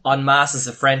 En masse is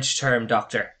a French term,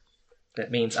 doctor.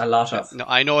 That means a lot of. No,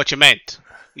 I know what you meant.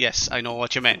 Yes, I know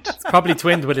what you meant. Probably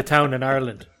twinned with a town in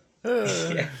Ireland.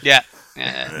 Yeah.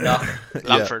 No.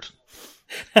 Longford.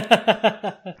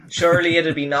 Surely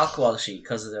it'd be Knockwalshy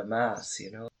because of the mass,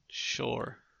 you know.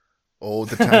 Sure. Oh,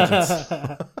 the tangents.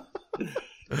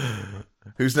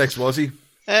 Who's next, Wazzy?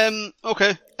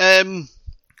 Okay.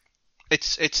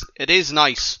 It is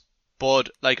nice, but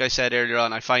like I said earlier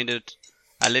on, I find it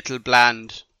a little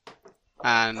bland,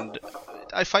 and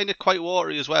I find it quite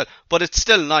watery as well. But it's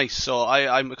still nice, so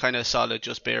I'm kind of solid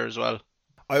just beer as well.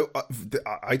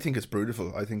 I think it's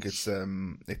beautiful. I think it's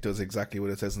it does exactly what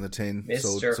it says in the tin.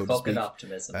 Mr. So fucking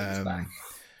optimism is back.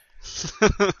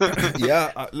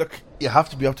 Yeah, look, you have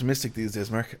to be optimistic these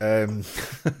days, Mark. I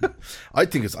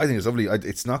think it's lovely.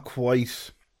 It's not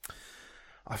quite.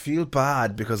 I feel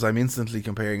bad because I'm instantly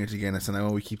comparing it to Guinness, and I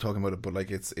know we keep talking about it, but like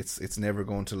it's never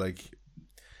going to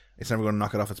it's never going to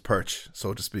knock it off its perch,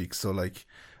 so to speak. So like,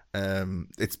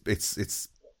 it's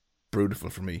beautiful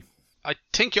for me. I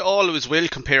think you always will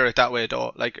compare it that way,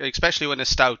 though. Like, especially when it's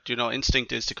stout,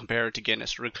 instinct is to compare it to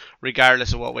Guinness,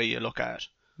 regardless of what way you look at it.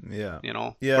 Yeah.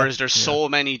 Yeah. Whereas there's so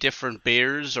many different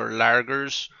beers or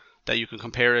lagers that you can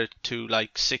compare it to,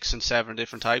 like 6 and 7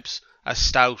 different types. As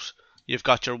stout, you've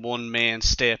got your one main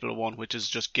staple one, which is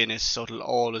just Guinness, so it'll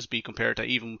always be compared to,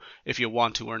 even if you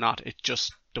want to or not. It's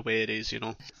just the way it is,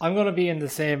 I'm going to be in the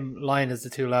same line as the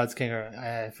two lads,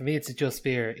 Kinger. For me, it's a just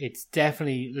beer. It's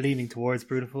definitely leaning towards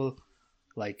Brutiful.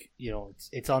 Like,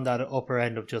 it's on that upper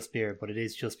end of just beer, but it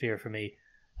is just beer for me.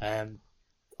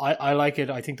 I like it.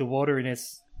 I think the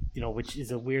wateriness, which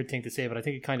is a weird thing to say, but I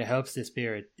think it kind of helps this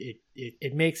beer.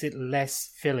 It makes it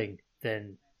less filling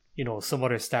than, some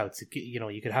other stouts.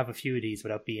 You could have a few of these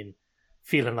without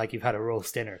feeling like you've had a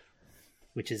roast dinner,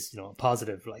 which is,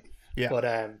 positive. Like, yeah. But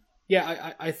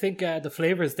I think the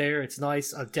flavour's there. It's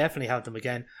nice. I'll definitely have them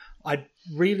again. I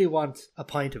really want a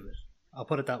pint of it. I'll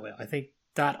put it that way. I think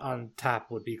that on tap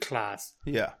would be class.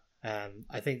 Yeah.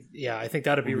 I think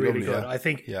that'd be really good. Yeah. I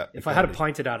think if I had a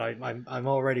pint of that, I'm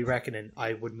already reckoning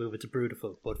I would move it to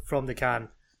Brutiful. But from the can,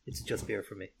 it's just beer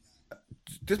for me.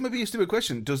 This might be a stupid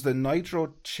question. Does the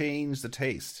nitro change the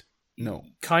taste? No.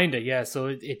 Kinda, yeah. So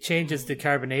it changes the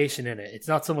carbonation in it. It's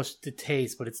not so much the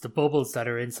taste, but it's the bubbles that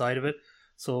are inside of it.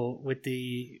 So with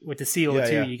the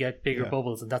CO2, you get bigger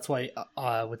bubbles, and that's why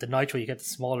with the nitro you get the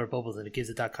smaller bubbles, and it gives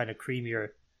it that kind of creamier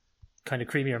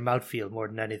mouthfeel more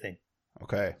than anything.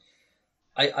 Okay.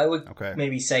 I would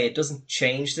maybe say it doesn't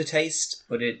change the taste,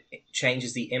 but it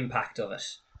changes the impact of it.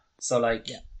 So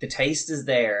the taste is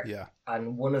there,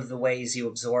 and one of the ways you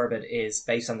absorb it is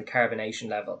based on the carbonation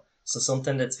level. So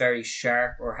something that's very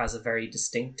sharp or has a very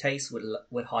distinct taste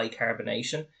with high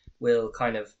carbonation will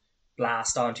kind of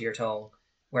blast onto your tongue,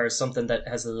 whereas something that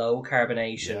has low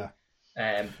carbonation,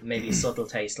 maybe a subtle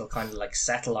taste, will kind of like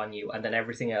settle on you, and then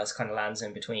everything else kind of lands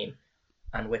in between.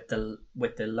 And with the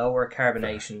lower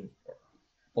carbonation,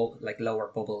 like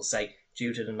lower bubbles, say,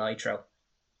 due to the nitro,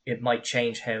 it might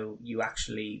change how you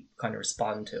actually kind of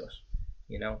respond to it,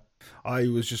 I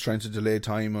was just trying to delay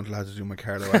time until I had to do my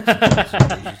Carlo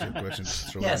accent. Question to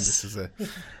throw in. This is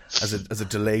as a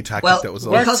delay tactic. That was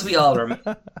all. Because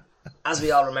as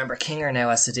we all remember, Kinger now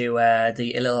has to do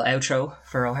the little outro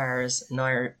for O'Hara's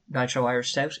Nitro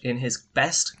Irish Stout in his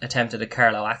best attempt at a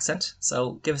Carlo accent.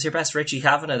 So give us your best Richie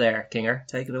Kavanagh there, Kinger.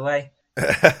 Take it away.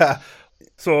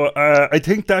 So I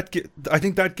think that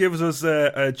gives us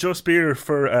a just beer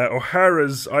for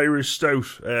O'Hara's Irish Stout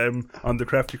on the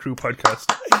Crafty Crew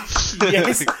podcast.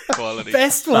 Yes, quality.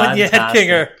 Best one yet,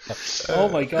 Kinger. Oh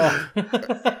my god!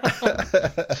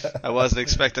 I wasn't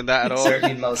expecting that at all.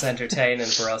 Certainly the most entertaining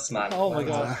for us, man. Oh my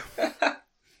god!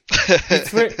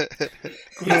 It's where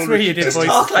you did voice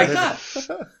talk like that.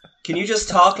 Can you just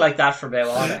talk like that from now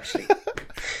on? Actually.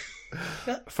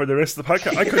 For the rest of the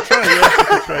podcast, I could try. Yeah, I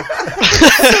could try.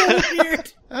 So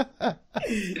weird.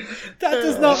 That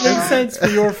does not make sense for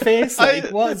your face.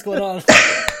 What is going on?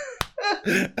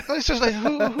 I was just like,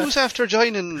 who's after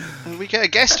joining? And we get a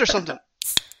guest or something.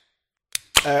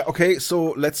 Okay,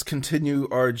 so let's continue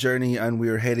our journey, and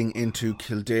we're heading into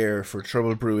Kildare for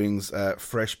Trouble Brewing's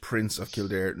Fresh Prince of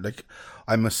Kildare. Like,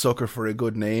 I'm a sucker for a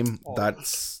good name.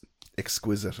 That's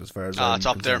exquisite as far as I'm it's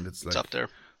up concerned. there. It's up there.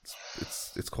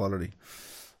 It's quality.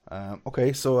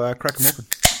 Okay, so crack them open.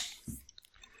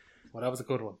 Well, that was a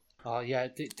good one. Oh yeah,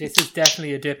 this is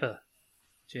definitely a dipper.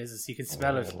 Jesus, you can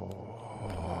smell it.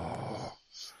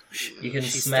 You can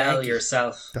She's smell stanky.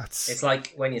 yourself. That's- It's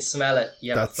like when you smell it,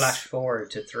 you have a That's- flash forward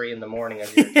to 3 a.m. and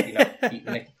you're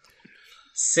eating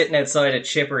sitting outside a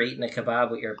chipper eating a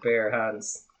kebab with your bare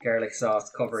hands, garlic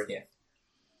sauce covering you.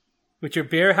 With your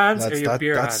bare hands or your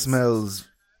beer that hands? smells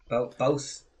Both,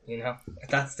 at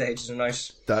that stage of the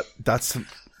night.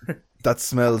 that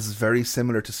smells very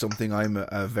similar to something I'm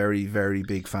a very, very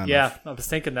big fan Yeah, of. I was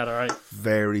thinking that. All right.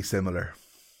 Very similar.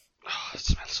 Oh, it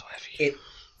smells so heavy.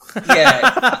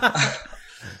 Yeah.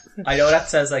 I know that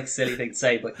sounds like a silly thing to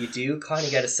say, but you do kind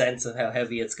of get a sense of how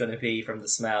heavy it's going to be from the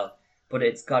smell. But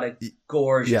it's got a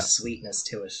gorgeous Yeah. sweetness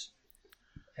to it.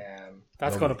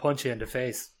 That's going to punch you in the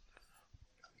face.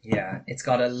 Yeah, it's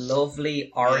got a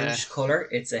lovely orange colour.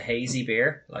 It's a hazy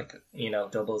beer, like,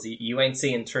 doubles. You ain't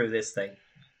seeing through this thing.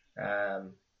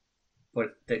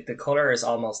 But the colour is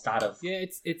almost that of Yeah,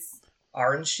 it's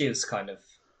orange juice, kind of.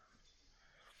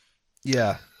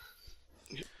 Yeah.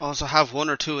 Also have one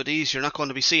or two of these, you're not going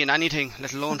to be seeing anything,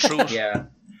 let alone through it. Yeah.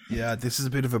 Yeah, this is a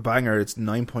bit of a banger. It's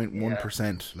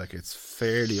 9.1%. Like, it's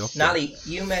fairly up there. Natalie,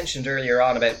 you mentioned earlier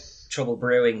on about Trouble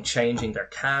Brewing changing their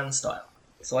can style.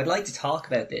 So I'd like to talk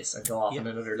about this and go off on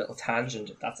another little tangent,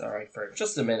 if that's all right, for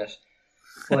just a minute.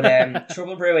 But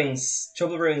Trouble Brewing's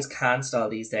can style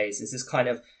these days is this kind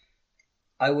of,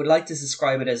 I would like to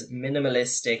describe it as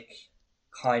minimalistic,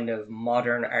 kind of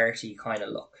modern arty kind of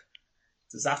look.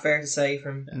 Is that fair to say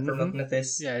from looking at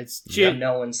this? yeah, it's And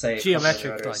no one say it geometric,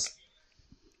 comes with like. others.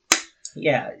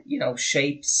 Yeah,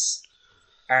 shapes,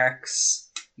 arcs,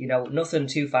 nothing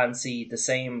too fancy, the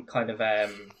same kind of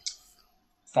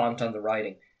font on the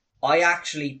writing. I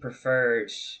actually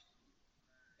preferred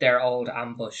their old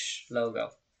Ambush logo.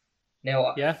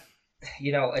 Now, Yeah,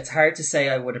 it's hard to say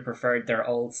I would have preferred their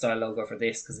old style logo for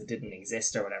this because it didn't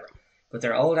exist or whatever. But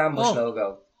their old Ambush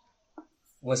logo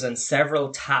was on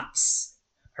several taps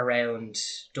around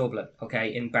Dublin,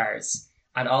 okay, in bars.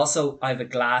 And also, I have a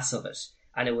glass of it.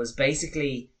 And it was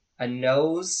basically a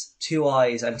nose, 2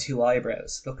 eyes, and 2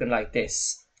 eyebrows, looking like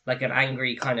this. Like an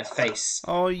angry kind of face.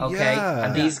 Oh, Okay? yeah.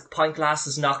 And these pint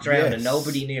glasses knocked around and Yes.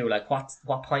 nobody knew, like,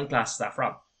 what pint glass is that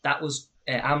from? That was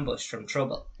Ambush from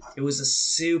Trouble. It was a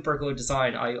super good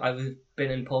design. I've been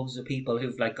in pubs with people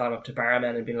who've, like, gone up to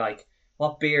barmen and been like,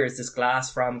 what beer is this glass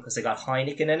from? Because they got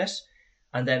Heineken in it.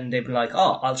 And then they'd be like,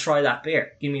 oh, I'll try that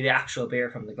beer. Give me the actual beer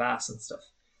from the glass and stuff.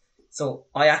 So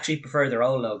I actually prefer their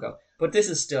old logo. But this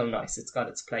is still nice. It's got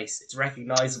its place. It's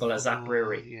recognisable as that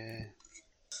brewery. Yeah.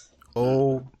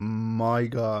 Oh my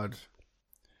god.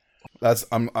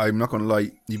 I'm not going to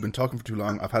lie. You've been talking for too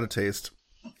long. I've had a taste.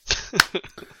 Talk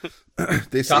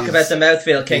about the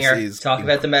mouthfeel, Kinger. is Talk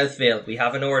about the mouthfeel. We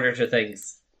have an order to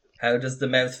things. How does the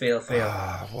mouthfeel feel?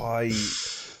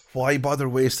 Why bother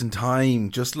wasting time?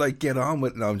 Just like get on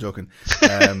with it. No, I'm joking.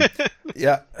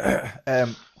 Yeah.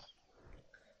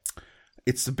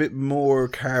 It's a bit more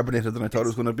carbonated than I thought it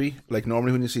was going to be. Like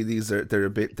normally when you see these, they're a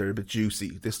bit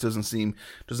juicy. This doesn't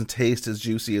taste as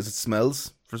juicy as it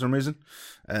smells for some reason.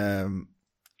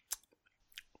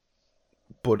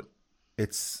 But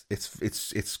it's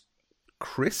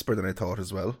crisper than I thought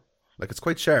as well. Like it's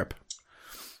quite sharp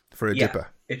for a dipper.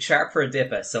 It's sharp for a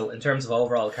dipper. So in terms of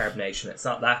overall carbonation, it's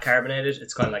not that carbonated.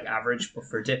 It's kind of like average. But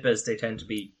for dippers, they tend to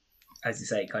be, as you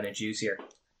say, kind of juicier.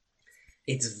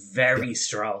 It's very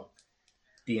strong.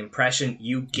 The impression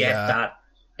you get that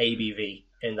ABV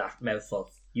in that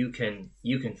mouthful, you can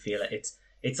feel it.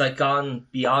 It's like gone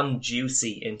beyond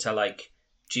juicy into like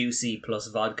juicy plus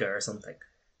vodka or something.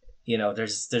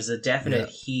 There's a definite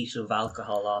heat of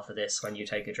alcohol off of this when you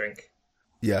take a drink.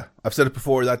 Yeah, I've said it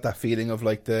before, that feeling of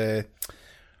like the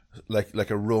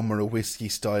like a rum or a whiskey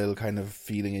style kind of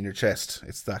feeling in your chest.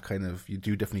 It's that kind of, you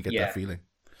do definitely get that feeling.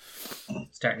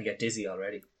 Starting to get dizzy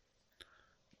already.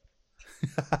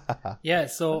 yeah.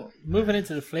 So moving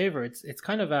into the flavor, it's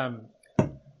kind of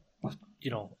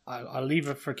I'll leave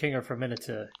it for Kinger for a minute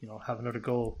to have another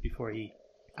go before he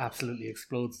absolutely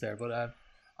explodes there. But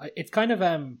it's kind of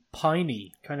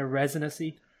piney, kind of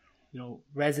resinousy,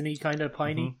 resiny kind of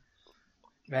piney.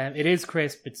 It is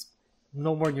crisp. It's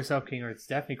no more than yourself, Kinger. It's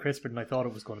definitely crisper than I thought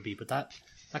it was going to be. But that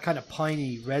kind of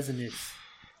piney resinous,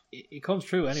 it comes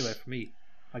true anyway for me.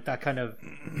 Like that kind of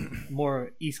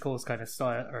more East Coast kind of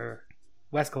style or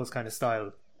West Coast kind of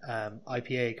style,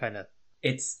 IPA kind of.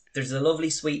 There's a lovely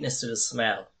sweetness to the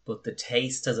smell, but the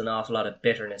taste has an awful lot of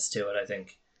bitterness to it, I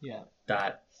think. Yeah.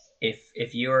 That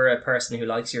if you're a person who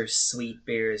likes your sweet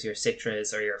beers, your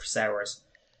citras or your sours,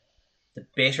 the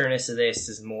bitterness of this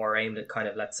is more aimed at kind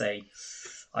of, let's say,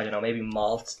 I don't know, maybe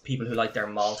malt, people who like their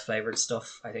malt flavoured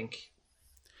stuff, I think.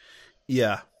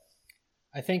 Yeah.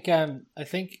 I think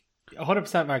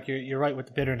 100%, Mark. You're right with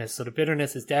the bitterness. So the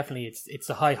bitterness is definitely it's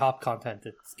the high hop content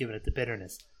that's giving it the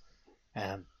bitterness.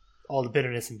 All the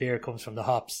bitterness in beer comes from the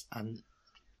hops, and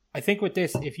I think with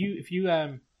this, if you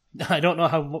I don't know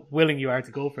how willing you are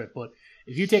to go for it, but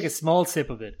if you take a small sip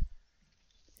of it,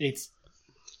 it's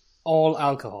all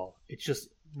alcohol. It's just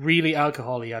really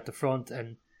alcohol-y at the front,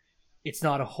 and it's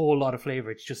not a whole lot of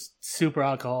flavor. It's just super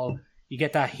alcohol. You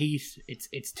get that heat.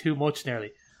 It's too much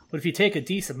nearly. But if you take a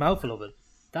decent mouthful of it,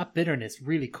 that bitterness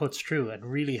really cuts through and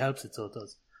really helps it. So it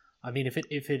does. I mean,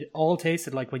 if it all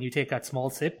tasted like when you take that small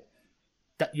sip,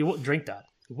 that you wouldn't drink that.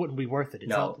 It wouldn't be worth it.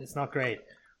 It's not great.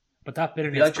 But that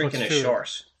bitterness It'd be like cuts drinking through. a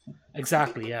short.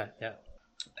 Exactly. Yeah.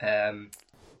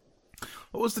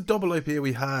 What was the double IPA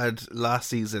we had last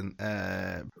season?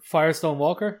 Firestone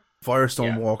Walker.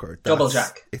 Firestone Walker. Double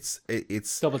Jack.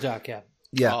 It's Double Jack. Yeah.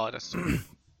 yeah. Oh, that's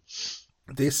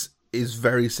This is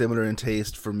very similar in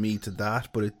taste for me to that,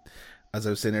 but it, as I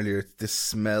was saying earlier, this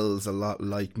smells a lot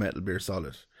like Metal Beer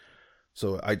Solid.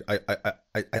 So I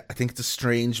think it's a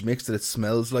strange mix that it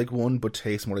smells like one but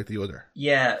tastes more like the other.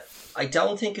 Yeah, I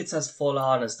don't think it's as full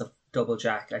on as the Double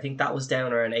Jack. I think that was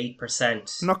down around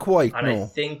 8%. Not quite, and no. I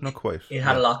think not quite. it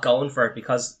had a lot going for it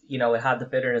because, you know, it had the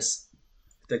bitterness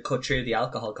that cut through the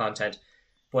alcohol content.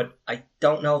 But I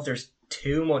don't know if there's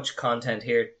too much content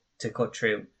here to cut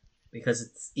through, because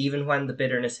it's even when the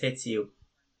bitterness hits you,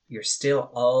 you're still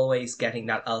always getting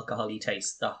that alcohol-y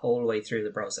taste the whole way through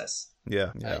the process.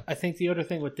 Yeah. I think the other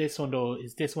thing with this one though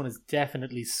is this one is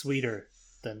definitely sweeter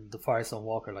than the Firestone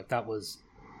Walker. Like that was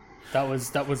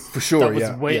For sure, That was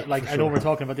yeah. way Yeah, like for I know sure. we're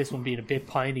talking about this one being a bit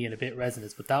piney and a bit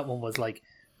resinous, but that one was like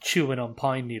chewing on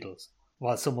pine needles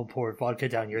while someone poured vodka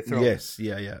down your throat. Yes,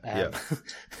 yeah. Um,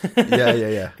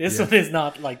 Yeah. This yeah. one is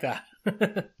not like that.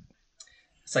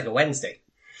 It's like a Wednesday.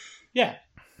 Yeah,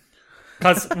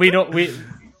 because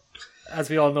as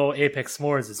we all know, Apex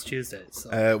S'mores is Tuesday. So.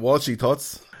 Walshy,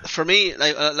 thoughts? for me.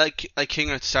 Like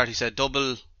Kinger at the start, he said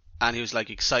double, and he was like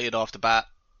excited off the bat.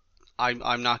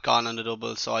 I'm not gone on the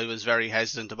double, so I was very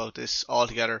hesitant about this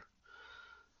altogether.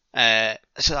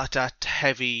 So that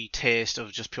heavy taste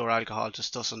of just pure alcohol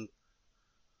just doesn't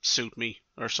suit me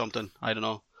or something. I don't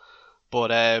know.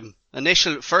 But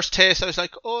initial first taste, I was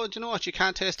like, oh, do you know what? You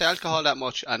can't taste the alcohol that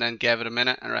much, and then gave it a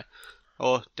minute, and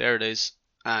oh, there it is,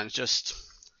 and it's just.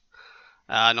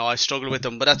 No, I struggle with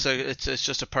them, but it's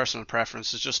just a personal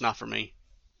preference. It's just not for me.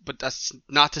 But that's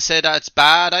not to say that it's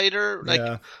bad either. Like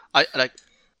Yeah. I like.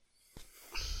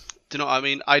 Do you know what I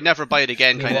mean? I'd never buy it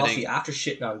again, kind of thing. After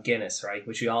shitting on Guinness, right,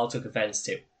 which we all took offence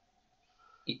to,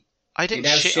 I you're didn't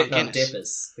now shit on shitting on Guinness.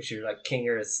 Dippers, which are like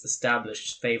Kinger's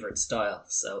established favourite style.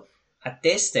 So at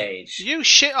this stage, You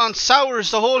shit on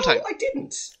sours the whole time. I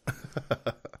didn't.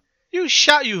 You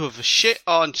have shit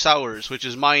on sours, which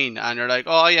is mine, and you're like,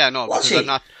 oh yeah, no, because Watching. I'm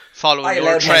not following I your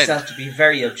allowed trend. myself to be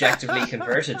very objectively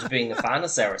converted to being a fan of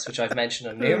sours, which I've mentioned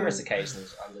on numerous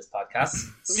occasions on this podcast.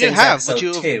 Since have, episode but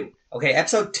you- 2. Okay,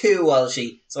 episode 2,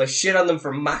 Walshy. So I shit on them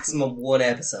for maximum one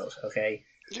episode, okay?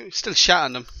 You still shat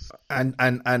on them.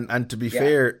 And to be Yeah.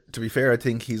 fair, I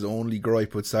think his only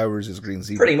gripe with sours is Green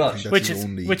Zebra. Pretty I much. think that's which his is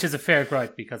only- which is a fair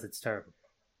gripe because it's terrible.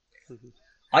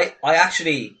 I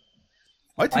actually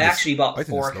I bought think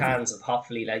 4 it's lovely. cans of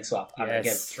Hopfully Leg Swap, and I gave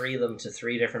Yes. 3 of them to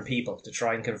 3 different people to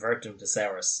try and convert them to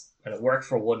sours. And it worked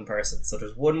for one person. So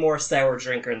there's one more sour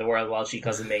drinker in the world, Walshy,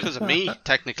 because of me. Because of me,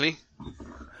 technically.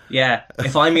 Yeah,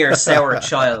 if I'm your sour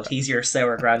child, he's your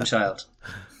sour grandchild.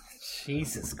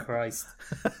 Jesus Christ!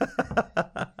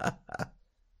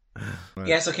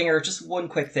 Yeah, so Kinger, just one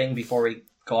quick thing before we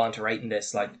go on to rating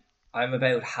this. Like, I'm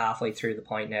about halfway through the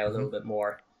pint now, a little bit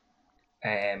more.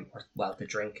 The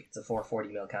drink, it's a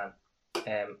 440ml can.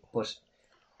 But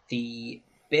the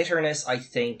bitterness, I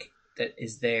think, that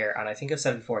is there, and I think I've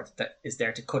said before, that is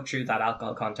there to cut through that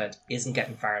alcohol content, isn't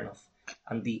getting far enough.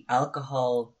 And the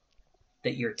alcohol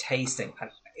that you're tasting, and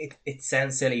it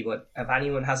sounds silly, but if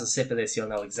anyone has a sip of this, you'll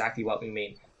know exactly what we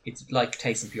mean. It's like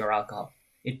tasting pure alcohol.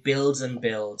 It builds and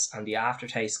builds, and the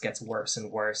aftertaste gets worse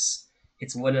and worse.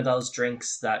 It's one of those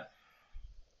drinks that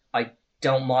I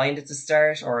don't mind at the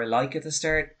start, or I like at the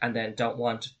start, and then don't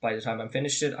want, by the time I'm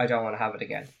finished it, I don't want to have it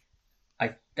again.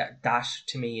 That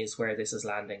to me is where this is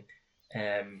landing.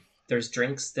 There's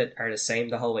drinks that are the same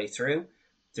the whole way through.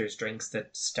 There's drinks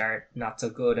that start not so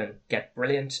good and get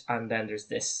brilliant, and then there's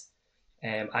this.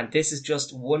 And this is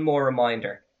just one more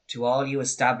reminder to all you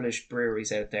established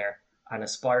breweries out there and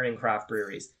aspiring craft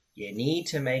breweries. You need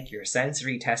to make your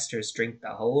sensory testers drink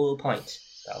the whole pint,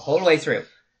 the whole way through.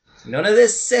 None of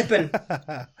this sipping.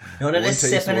 None of One this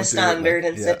taste sipping a won't do it, standard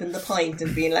like, and yeah. sipping the pint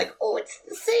and being like, oh, it's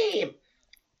the same.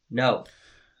 No.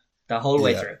 The whole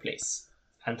way Yeah. through, please.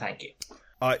 And thank you.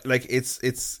 it's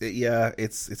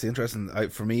interesting.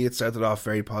 For me, it started off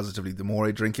very positively. The more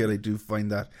I drink it, I do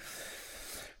find that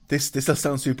this will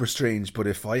sound super strange, but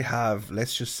if I have,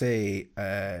 let's just say,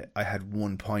 I had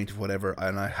 1 pint of whatever,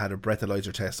 and I had a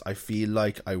breathalyzer test, I feel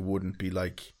like I wouldn't be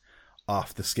like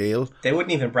off the scale. They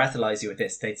wouldn't even breathalyze you with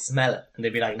this. They'd smell it and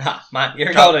they'd be like, "Nah, man,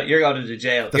 you're going to the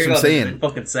jail. That's you're what I'm going saying. to the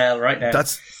fucking cell right now."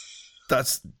 That's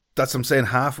what I'm saying.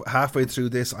 Halfway through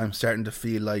this, I'm starting to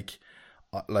feel like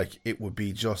it would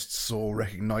be just so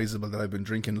recognizable that I've been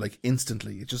drinking like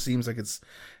instantly. It just seems like it's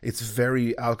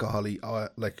very alcohol-y.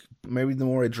 Like maybe the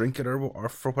more I drink it or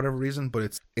for whatever reason,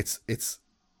 but it's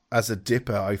as a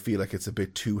dipper, I feel like it's a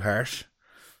bit too harsh,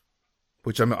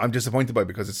 which I'm disappointed by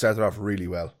because it started off really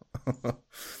well.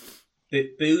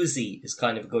 Boozy is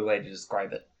kind of a good way to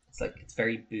describe it. It's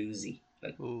very boozy.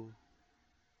 Like, Ooh.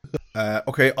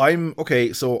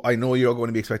 Okay. So I know you're going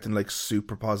to be expecting like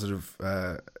super positive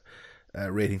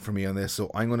rating for me on this.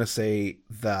 So I'm going to say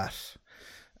that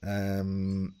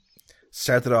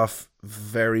started off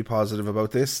very positive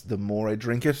about this. The more I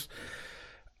drink it,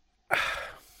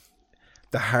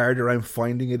 the harder I'm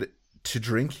finding it to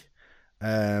drink.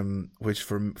 Which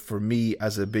for me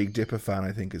as a big Dipper fan,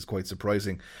 I think is quite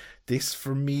surprising. This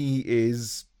for me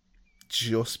is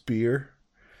just beer.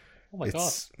 Oh my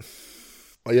god!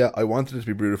 Oh yeah, I wanted it to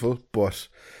be beautiful, but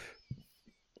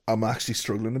I'm actually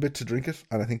struggling a bit to drink it,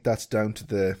 and I think that's down to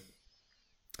the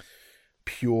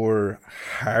pure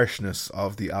harshness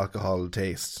of the alcohol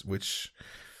taste, which,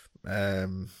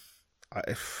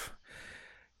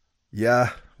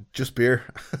 just beer.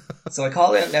 So I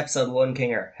called out in episode 1,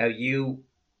 Kinger, how you,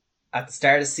 at the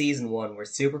start of season 1, were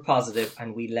super positive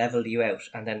and we leveled you out,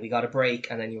 and then we got a break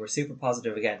and then you were super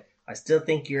positive again. I still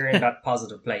think you're in that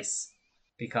positive place,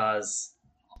 because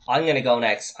I'm going to go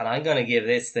next and I'm going to give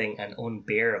this thing an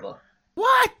unbearable.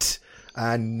 What?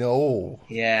 No.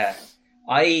 Yeah.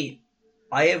 I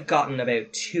have gotten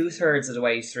about 2/3 of the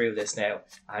way through this now,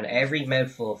 and every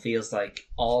mouthful feels like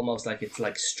almost like it's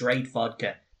like straight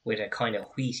vodka with a kind of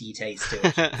wheaty taste to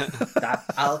it. That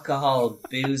alcohol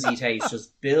boozy taste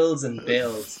just builds and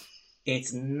builds.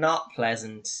 It's not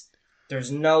pleasant.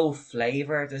 There's no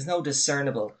flavour. There's no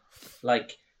discernible,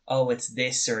 like, oh, it's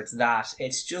this or it's that.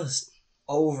 It's just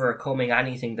overcoming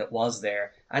anything that was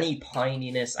there. Any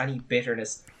pininess, any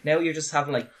bitterness. Now you're just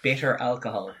having like bitter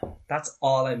alcohol. That's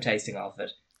all I'm tasting off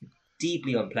it.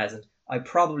 Deeply unpleasant. I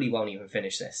probably won't even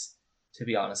finish this, to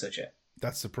be honest with you.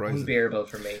 That's surprising. Unbearable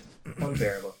for me.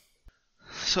 Unbearable.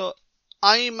 So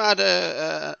I'm at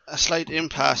a slight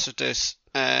impasse with this.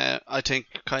 I think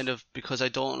kind of because I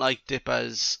don't like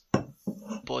Dippas,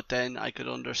 but then I could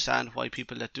understand why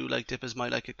people that do like Dippas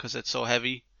might like it because it's so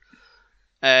heavy.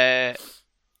 I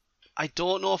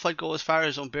don't know if I'd go as far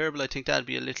as unbearable. I think that'd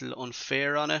be a little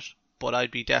unfair on it, but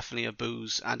I'd be definitely a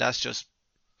booze, and that's just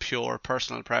pure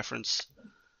personal preference.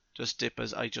 Just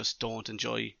Dippas I just don't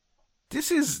enjoy. This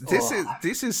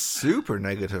is super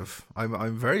negative.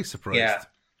 I'm very surprised. Yeah,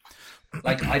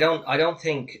 like I don't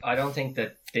think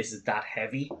that this is that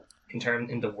heavy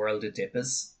in the world of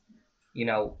Dippas. You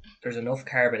know, there's enough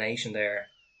carbonation there,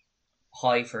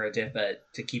 high for a Dippa,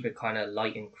 to keep it kind of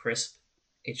light and crisp.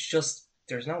 It's just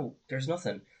there's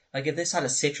nothing. Like if this had a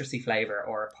citrusy flavor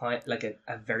or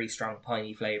a very strong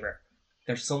piney flavor,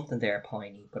 there's something there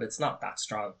piney, but it's not that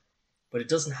strong. But it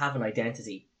doesn't have an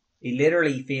identity. It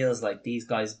literally feels like these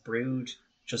guys brewed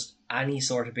just any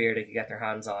sort of beer they could get their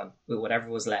hands on with whatever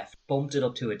was left, bumped it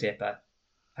up to a Dippa,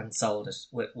 and sold it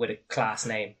with a class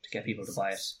name to get people to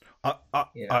buy it.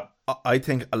 I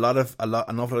think an awful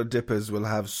lot of Dippas will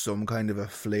have some kind of a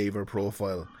flavor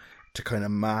profile to kind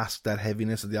of mask that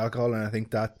heaviness of the alcohol, and I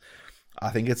think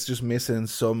it's just missing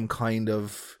some kind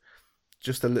of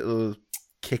just a little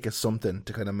kick of something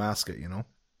to kind of mask it, you know.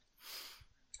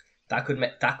 That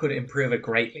could improve it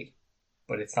greatly,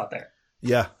 but it's not there.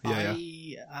 Yeah.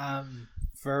 I am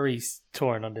very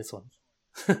torn on this one.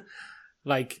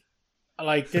 like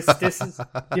this is,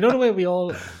 you know, the way we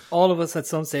all of us at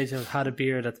some stage have had a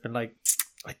beer that's been like,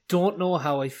 I don't know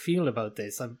how I feel about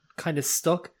this. I'm kind of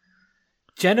stuck.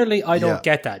 Generally, I don't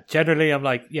get that. Generally, I'm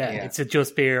like, it's a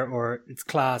just beer, or it's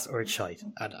class, or it's shite,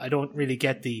 and I don't really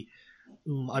get the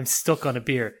I'm stuck on a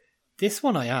beer. This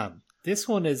one I am. This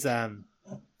one is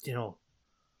you know,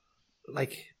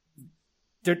 like,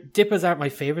 their Dippas aren't my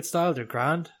favourite style. They're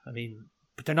grand. I mean,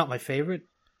 but they're not my favourite.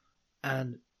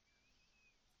 And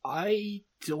I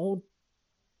don't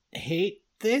hate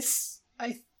this,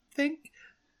 I think.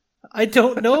 I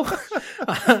don't know.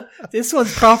 This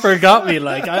one's proper got me.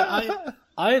 Like,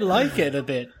 I like it a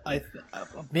bit.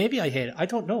 Maybe I hate it. I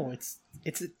don't know. It's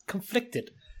conflicted.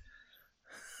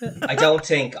 I don't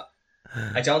think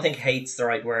I don't think hate's the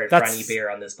right word for any beer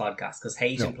on this podcast, because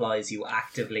hate implies you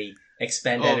actively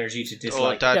expend energy to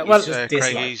dislike. That it. was Just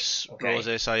Craigie's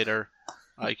rosé cider.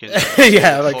 I can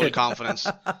full confidence.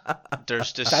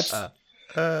 There's this.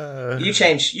 You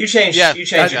change your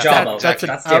job mode. That's an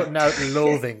out and out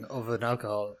loathing of an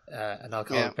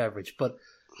alcoholic beverage. But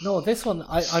no, this one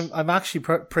I'm actually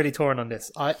pretty torn on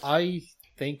this. I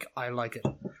think I like it.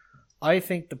 I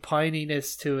think the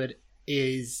pininess to it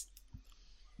is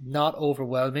not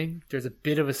overwhelming. There's a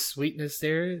bit of a sweetness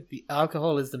there. The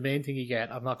alcohol is the main thing you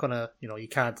get. I'm not gonna, you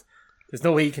can't. There's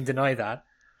no way you can deny that.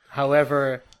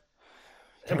 However,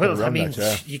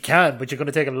 you can, but you're going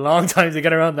to take a long time to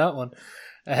get around that one.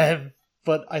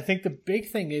 But I think the big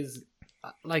thing is,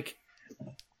 like,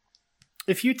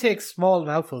 if you take small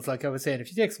mouthfuls, like I was saying, if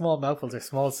you take small mouthfuls or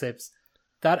small sips,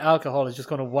 that alcohol is just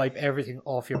going to wipe everything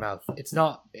off your mouth.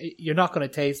 You're not going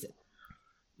to taste it.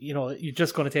 You're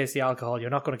just going to taste the alcohol.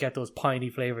 You're not going to get those piney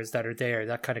flavors that are there,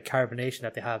 that kind of carbonation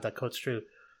that they have that cuts through.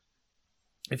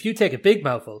 If you take a big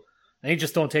mouthful, and you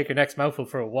just don't take your next mouthful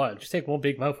for a while, just take one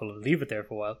big mouthful and leave it there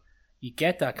for a while, you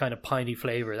get that kind of piney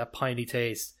flavor, that piney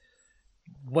taste,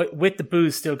 with the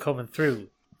booze still coming through.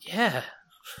 Yeah.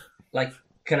 Like,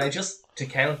 can I just, to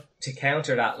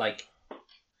counter that, like,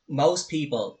 most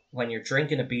people, when you're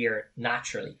drinking a beer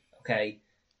naturally, okay,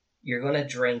 you're going to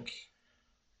drink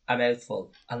a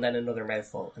mouthful, and then another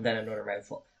mouthful, and then another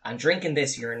mouthful. And drinking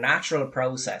this, your natural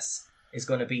process is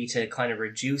going to be to kind of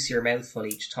reduce your mouthful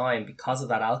each time because of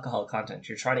that alcohol content.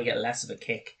 You're trying to get less of a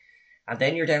kick. And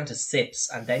then you're down to sips,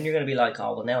 and then you're going to be like,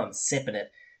 oh, well, now I'm sipping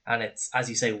it. And it's, as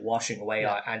you say, washing away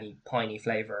any piney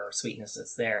flavour or sweetness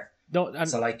that's there.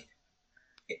 So, like,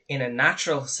 in a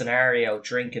natural scenario,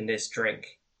 drinking this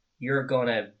drink, you're going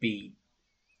to be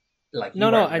like,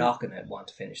 you're not going to want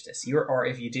to finish this. Or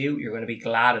if you do, you're going to be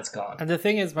glad it's gone. And the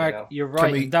thing is, Mark, you're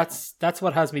right. That's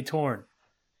what has me torn.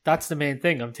 That's the main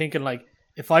thing. I'm thinking, like,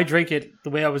 if I drink it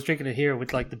the way I was drinking it here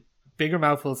with, like, the bigger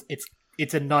mouthfuls,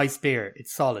 it's a nice beer.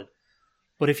 It's solid.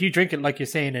 But if you drink it, like you're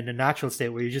saying, in a natural state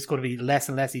where you're just going to be less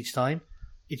and less each time,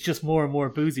 it's just more and more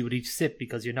boozy with each sip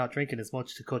because you're not drinking as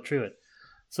much to cut through it.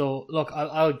 So, look,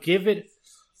 I'll give it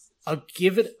a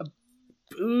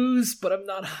booze, but I'm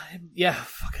not... Yeah,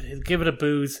 fuck it. I'll give it a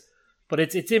booze. But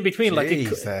it's in between.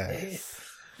 Jesus. Like,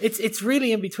 it's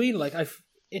really in between. Like,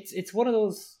 it's one of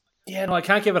those... Yeah, no, I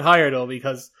can't give it higher, though,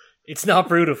 because it's not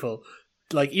brutal.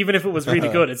 Like, even if it was really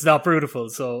good, it's not brutal.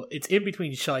 So it's in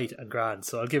between shite and grand.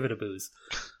 So I'll give it a booze.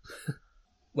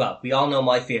 Well, we all know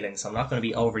my feelings, so I'm not going to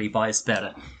be overly biased about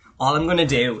it. All I'm going to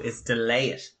do is delay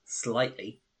it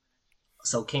slightly,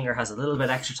 so Kinger has a little bit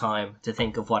extra time to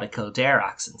think of what a Kildare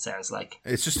accent sounds like.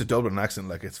 It's just a Dublin accent,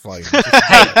 like, it's fine.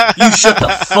 Hey, you shut the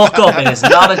fuck up. It is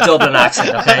not a Dublin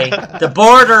accent, okay? The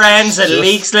border ends at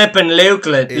Leixlip and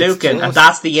Lucan, and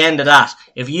that's the end of that.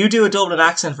 If you do a Dublin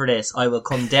accent for this, I will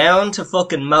come down to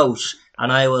fucking Moat,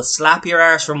 and I will slap your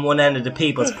arse from one end of the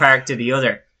People's Park to the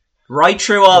other. Right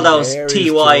through all those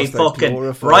TY fucking...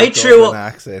 Right through...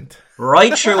 accent.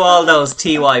 Right through all those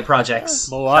TY projects.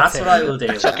 That's what I will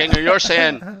do. So, Kinger, you're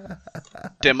saying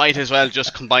they might as well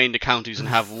just combine the counties and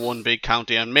have one big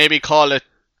county and maybe call it...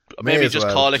 Maybe just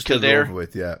call it Kildare.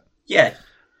 With, yeah.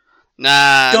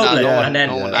 Nah, Dublin, and then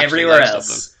everywhere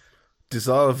else.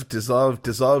 Dissolve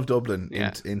Dublin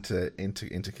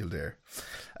into Kildare.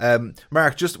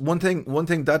 Mark, just one thing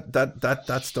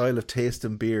that style of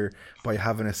tasting beer by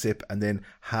having a sip and then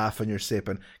half on your sip,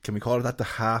 and can we call it that the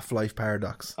Half-Life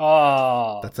paradox?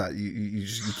 Oh, that's that.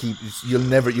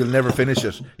 You'll never finish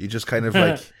it. You just kind of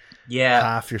like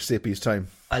half your sip each time.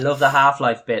 I love the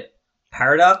Half-Life bit.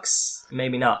 Paradox,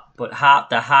 maybe not, but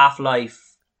the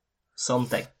Half-Life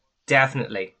something,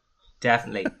 definitely,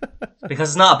 because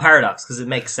it's not a paradox because it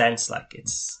makes sense. Like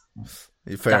it's.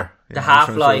 Fair. The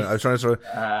Half-Life. I was trying to throw. It's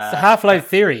the Half-Life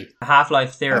theory. The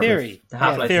Half-Life theory. The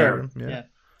Half-Life theory. Yeah.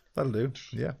 That'll do.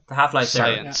 Yeah. The Half-Life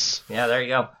science. Theory. Yeah, there you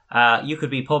go. You could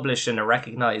be published in a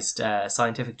recognised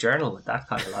scientific journal with that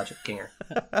kind of logic, Kinger.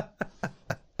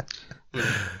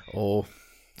 Oh,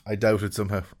 I doubt it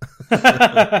somehow.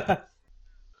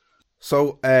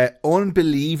 So,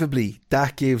 unbelievably,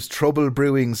 that gives Trouble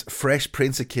Brewing's Fresh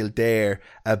Prince of Kildare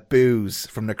a booze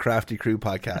from the Crafty Crew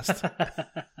podcast.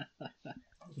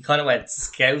 You kind of went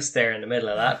scouse there in the middle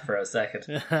of that for a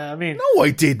second. I mean... No, I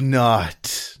did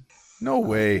not. No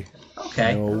way.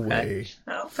 Okay. No way.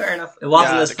 No, fair enough. It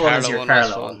wasn't as fun as your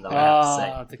Carlo one, though,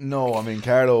 I have to say. No, I mean,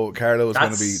 Carlo is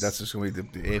going to be... That's just going to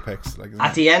be the apex. Like,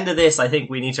 at the end of this, I think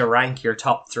we need to rank your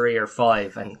top 3 or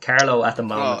 5, and Carlo at the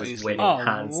moment is winning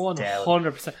hands 100%. Down.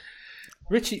 100%.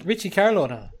 Richie Carlo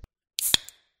now.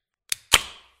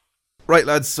 Right,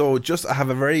 lads. So I have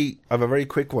a very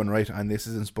quick one, right? And this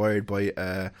is inspired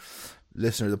by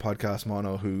listener of the podcast,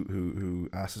 Mono, who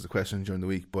asked us a question during the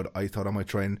week. But I thought I might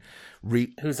try and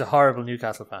read. Who's a horrible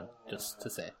Newcastle fan, just to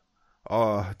say.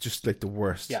 Oh, just like the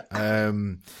worst. Yeah.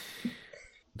 The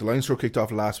Lions Tour kicked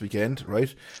off last weekend,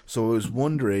 right? So I was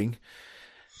wondering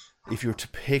if you were to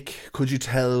pick, could you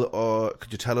tell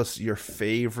us your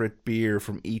favourite beer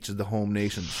from each of the home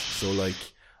nations? So like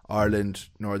Ireland,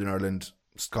 Northern Ireland,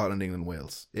 Scotland, England,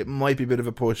 Wales. It might be a bit of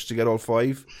a push to get all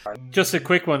five. Just a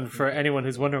quick one for anyone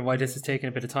who's wondering why this is taking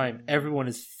a bit of time. Everyone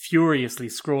is furiously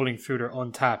scrolling through their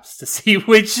Untaps to see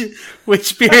which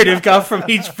beer they've got from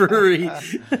each brewery.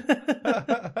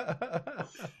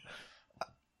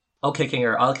 Okay,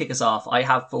 Kinger, I'll kick us off. I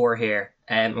have 4 here.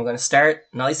 I'm going to start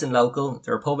nice and local.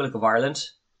 The Republic of Ireland,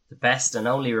 the best and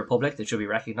only republic that should be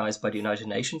recognised by the United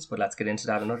Nations, but let's get into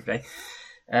that another day.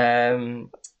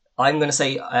 I'm going to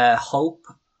say Hope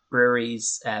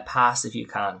Brewery's Pass If You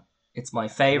Can. It's my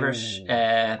favourite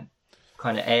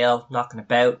kind of ale, knocking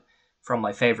about, from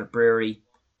my favourite brewery.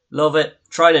 Love it.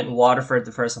 Tried it in Waterford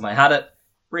the first time I had it.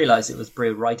 Realised it was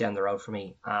brewed right down the road for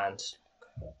me, and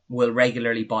will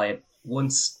regularly buy it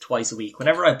once, twice a week.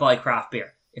 Whenever I buy craft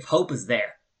beer, if Hope is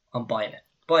there, I'm buying it.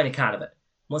 Buying a can of it.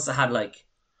 Must have had like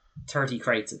 30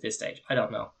 crates at this stage. I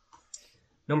don't know.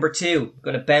 Number 2,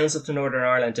 going to bounce up to Northern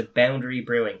Ireland to Boundary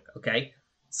Brewing. Okay,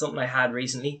 something I had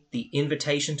recently. The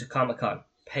Invitation to Comic-Con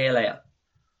Pale Ale.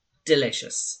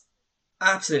 Delicious.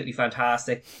 Absolutely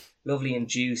fantastic. Lovely and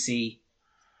juicy.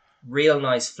 Real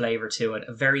nice flavour to it.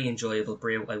 A very enjoyable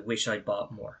brew. I wish I'd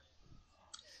bought more.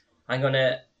 I'm going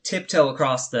to tiptoe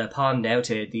across the pond now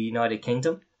to the United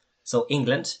Kingdom. So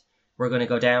England, we're going to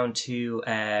go down to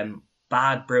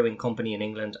Bad Brewing Company in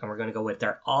England, and we're going to go with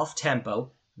their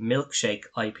off-tempo Milkshake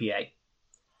IPA.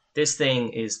 This thing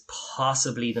is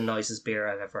possibly the nicest beer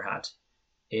I've ever had.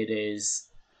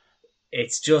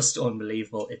 It's just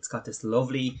unbelievable. It's got this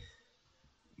lovely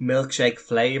milkshake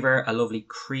flavour, a lovely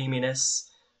creaminess.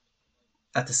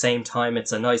 At the same time,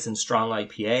 it's a nice and strong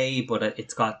IPA, but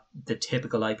it's got the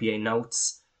typical IPA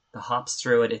notes. The hops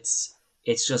through it,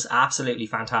 it's just absolutely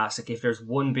fantastic. If there's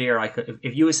one beer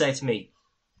if you would say to me,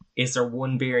 is there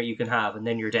one beer you can have and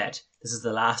then you're dead, this is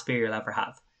the last beer you'll ever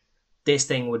have, this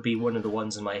thing would be one of the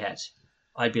ones in my head.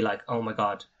 I'd be like, oh my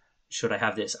god, should I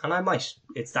have this? And I might.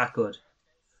 It's that good.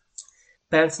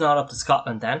 Bouncing on up to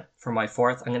Scotland then, for my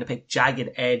 4th, I'm going to pick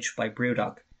Jagged Edge by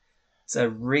Brewdog. It's a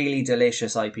really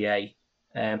delicious IPA.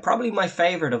 Probably my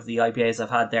favourite of the IPAs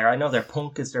I've had there. I know their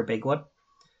Punk is their big one.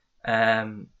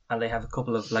 And they have a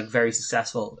couple of like very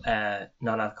successful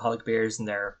non-alcoholic beers in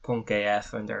their Punk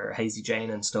AF and their Hazy Jane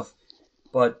and stuff.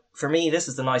 But for me, this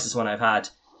is the nicest one I've had.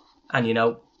 And you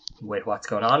know, with what's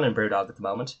going on in Brewdog at the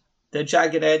moment, the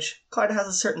Jagged Edge kind of has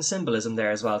a certain symbolism there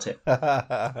as well too.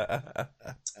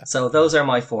 So those are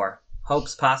my 4.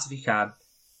 Hope's Pass If You Can,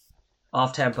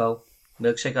 Off Tempo,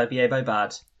 Milkshake IPA by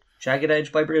Bad, Jagged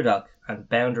Edge by Brewdog, and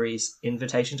Boundaries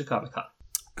Invitation to Comic-Con.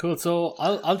 Cool, so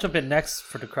I'll jump in next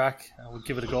for the crack and we'll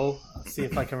give it a go. I'll see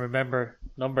if I can remember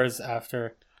numbers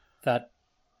after that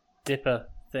Dippa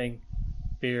thing.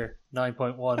 Beer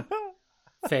 9.1.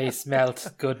 Face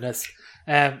melt goodness.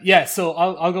 So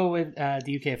I'll go with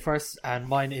the UK first, and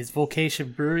mine is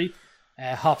Vocation Brewery,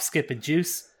 Hop, Skip and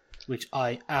Juice, which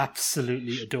I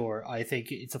absolutely adore. I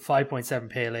think it's a 5.7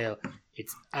 pale ale.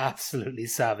 It's absolutely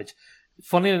savage.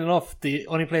 Funny enough, the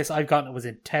only place I've gotten it was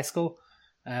in Tesco.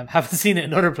 Haven't seen it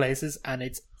in other places, and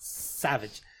it's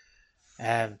savage.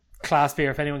 Class beer.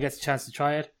 If anyone gets a chance to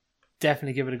try it,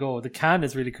 definitely give it a go. The can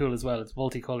is really cool as well. It's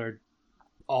multicolored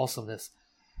awesomeness.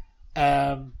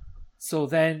 So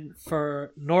then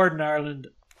for Northern Ireland,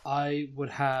 I would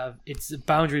have, it's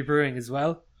Boundary Brewing as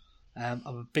well. I'm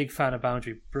a big fan of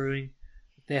Boundary Brewing.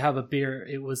 They have a beer.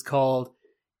 It was called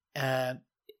what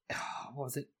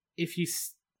was it? If you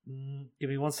give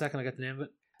me 1 second, I got the name of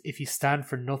it. If you stand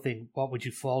for nothing, what would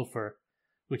you fall for?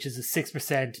 Which is a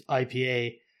 6%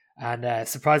 IPA, and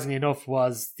surprisingly enough,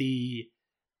 was the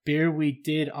beer we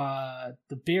did.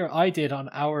 The beer I did on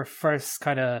our first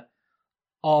kind of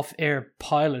off-air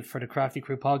pilot for the Crafty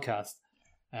Crew podcast.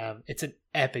 It's an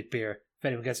epic beer. If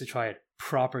anyone gets to try it,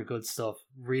 proper good stuff.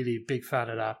 Really big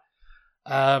fan of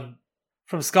that.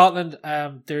 From Scotland,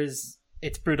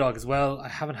 it's Brewdog as well. I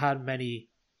haven't had many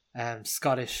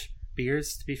Scottish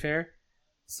beers, to be fair.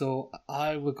 So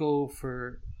I will go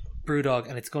for Brewdog,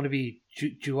 and it's going to be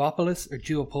Duopolis or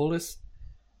Duopolis.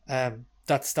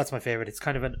 That's my favourite. It's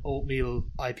kind of an oatmeal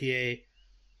IPA.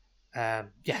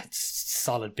 It's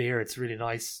solid beer. It's really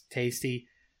nice, tasty,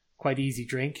 quite easy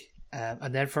drink.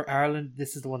 And then for Ireland,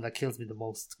 this is the one that kills me the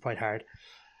most. It's quite hard.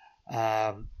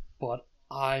 But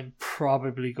I'm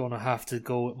probably going to have to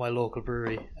go with my local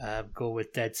brewery, go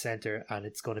with Dead Center, and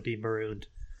it's going to be Marooned.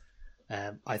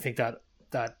 I think that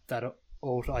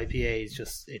oat IPA is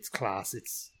just, it's class.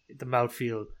 It's the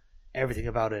mouthfeel, everything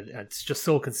about it, and it's just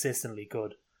so consistently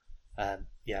good.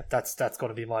 Yeah, that's going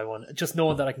to be my one. Just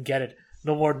knowing that I can get it,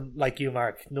 no more than like you,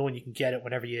 Mark, knowing you can get it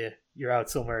whenever you're out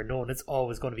somewhere, knowing it's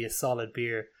always going to be a solid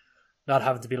beer, not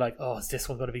having to be like, oh, is this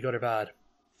one going to be good or bad?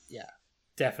 Yeah,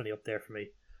 definitely up there for me.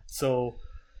 So,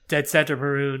 Dead Center,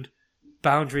 Marooned,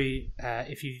 Boundary.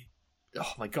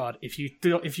 Oh my God, if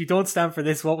you don't stand for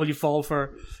this, what will you fall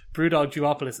for? Brewdog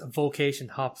Duopolis and Vocation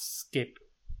Hop Skip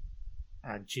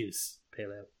and Juice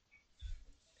Pale Ale.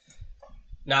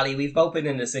 Nally, we've both been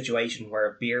in a situation where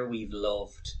a beer we've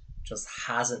loved just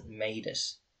hasn't made it.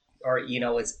 Or,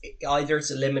 it's either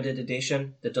it's a limited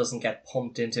edition that doesn't get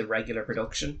pumped into regular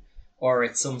production, or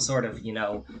it's some sort of,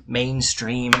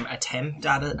 mainstream attempt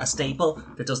at a staple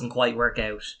that doesn't quite work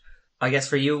out. I guess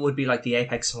for you it would be like the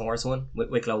Apex S'mores one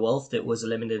with Wicklow Wolf that was a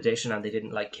limited edition and they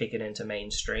didn't like kick it into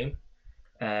mainstream.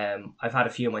 I've had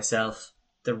a few myself.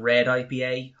 The Red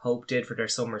IPA Hope did for their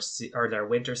their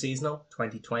winter seasonal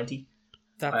 2020.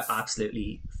 I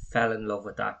absolutely fell in love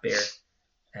with that beer.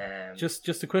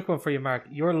 Just a quick one for you, Mark.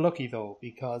 You're lucky though,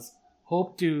 because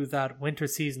Hope do that winter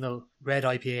seasonal Red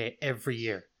IPA every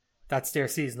year. That's their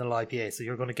seasonal IPA, so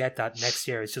you're going to get that next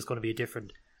year. It's just going to be a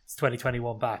different. It's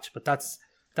 2021 batch, but that's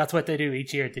what they do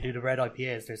each year. They do the Red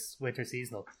IPA as their winter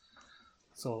seasonal.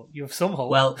 So you have some hope.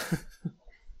 Well,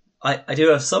 I do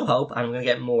have some hope. I'm going to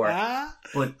get more,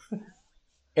 but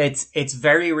it's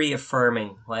very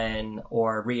reaffirming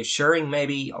or reassuring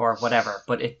maybe, or whatever.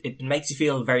 But it makes you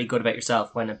feel very good about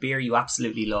yourself when a beer you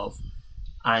absolutely love.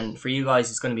 And for you guys,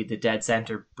 it's going to be the Dead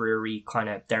Center Brewery, kind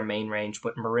of their main range.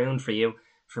 But Marooned for you,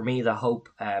 for me, the Hope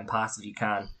Pass If You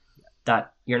Can,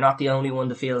 that you're not the only one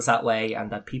that feels that way,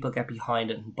 and that people get behind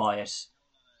it and buy it.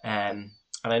 And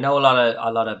I know a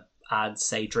lot of ads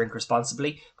say drink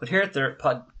responsibly, but here at the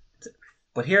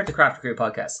Craft Crew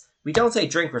podcast, we don't say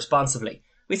drink responsibly.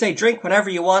 We say drink whatever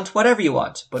you want,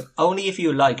 but only if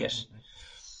you like it.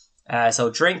 So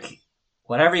drink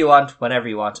whatever you want, whenever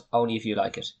you want, only if you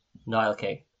like it. Niall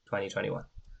King, 2021.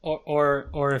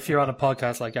 Or if you're on a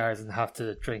podcast like ours and have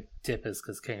to drink Dippers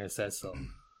because Kinger says so.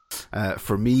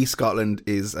 For me, Scotland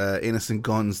is Innocent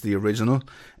Guns, the original.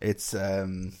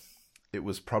 It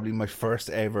was probably my first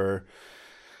ever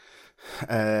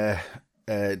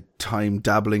time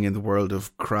dabbling in the world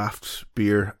of craft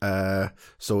beer.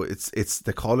 So it's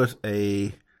they call it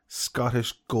a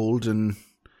Scottish golden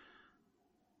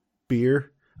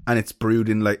beer, and it's brewed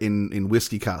in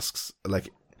whiskey casks. Like,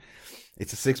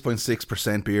 it's a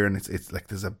 6.6% beer, and it's like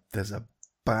there's a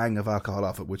bang of alcohol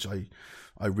off it, which I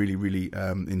really, really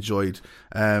enjoyed.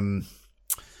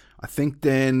 I think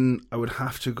then I would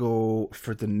have to go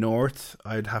for the north.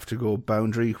 I'd have to go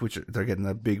Boundary, which they're getting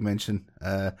a big mention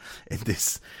in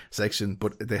this section.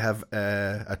 But they have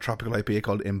a tropical IPA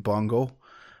called Imbongo,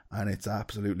 and it's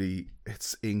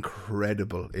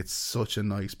incredible. It's such a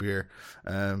nice beer.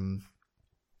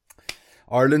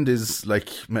 Ireland is like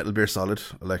Metal Beer Solid.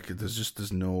 Like,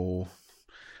 there's no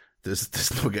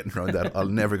getting around that. I'll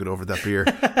never get over that beer.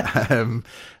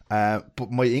 But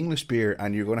my English beer,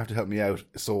 and you're going to have to help me out.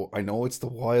 So I know it's the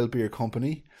Wild Beer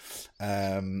Company.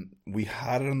 We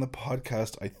had it on the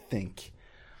podcast, I think.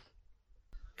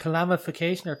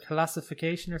 Calamification or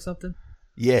classification or something?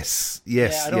 Yes.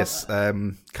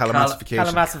 Calamassification.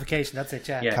 Calamassification, that's it,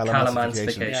 yeah.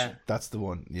 Calamassification. Yeah. That's the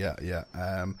one. Yeah.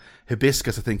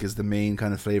 Hibiscus, I think, is the main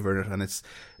kind of flavour in it, and it's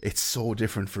so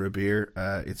different for a beer.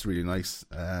 It's really nice.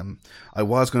 I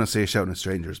was going to say Shouting at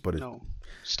Strangers, but no,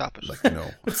 stop it. Like, no.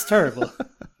 It's terrible.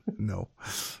 No.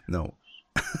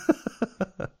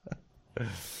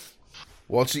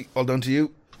 Walshy, all done to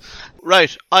you.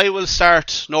 Right, I will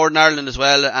start Northern Ireland as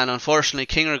well, and unfortunately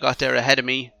Kinger got there ahead of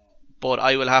me, but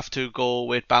I will have to go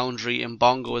with Boundary and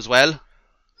Bongo as well.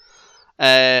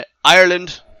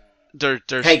 Ireland, there's...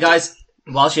 Hey guys,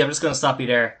 Walshy, I'm just going to stop you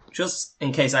there. Just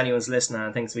in case anyone's listening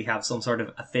and thinks we have some sort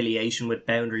of affiliation with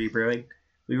Boundary Brewing,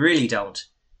 we really don't.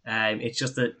 It's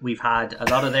just that we've had a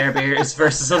lot of their beers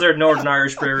versus other Northern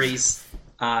Irish breweries,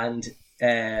 and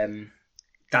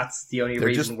that's the only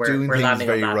reason we're landing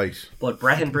on that. Right. But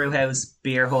Brechin Brewhouse,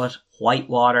 Beer Hut,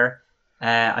 Whitewater,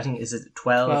 I think is it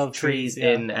 12 Trees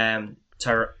in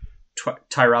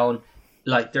Tyrone.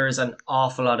 Like, there is an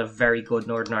awful lot of very good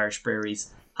Northern Irish breweries,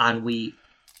 and we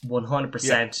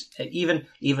 100%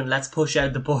 even let's push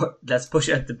out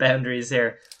the boundaries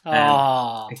here.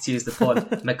 Excuse the pun.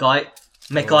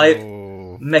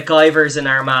 McIver's in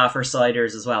Armagh for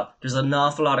ciders as well. There's an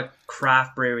awful lot of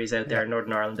craft breweries out there in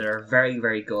Northern Ireland that are very,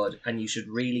 very good, and you should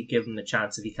really give them a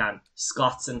chance if you can.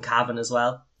 Scots and Cavan as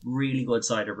well. Really good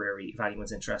cider brewery if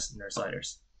anyone's interested in their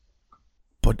ciders.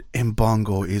 But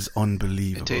Mbongo is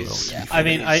unbelievable. It is. Though, Yeah, I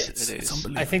mean, it's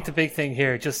unbelievable. I think the big thing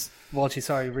here, just Walshy,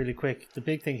 sorry, really quick. The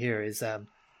big thing here is,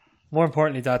 more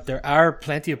importantly, that there are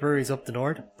plenty of breweries up the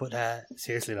north. But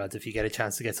seriously, lads, if you get a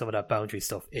chance to get some of that Boundary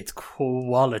stuff, it's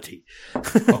quality.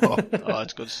 Oh,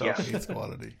 it's good stuff. It's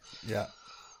quality. Yeah.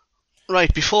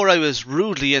 Right, before I was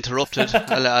rudely interrupted,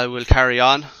 I will carry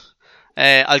on.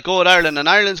 I'll go with Ireland, and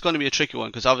Ireland's going to be a tricky one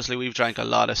because obviously we've drank a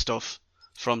lot of stuff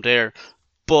from there.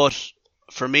 But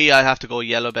for me, I have to go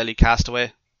Yellow Belly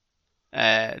Castaway.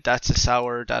 That's a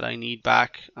sour that I need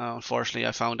back. Unfortunately,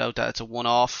 I found out that it's a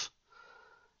one-off.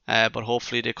 But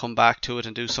hopefully they come back to it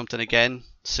and do something again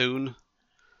soon.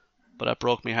 But that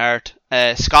broke my heart.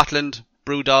 Scotland,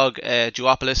 Brewdog,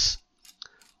 Duopolis.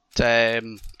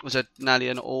 Was it nearly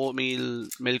an oatmeal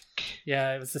milk?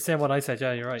 Yeah, it was the same one I said.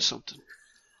 Yeah, you're right. Something.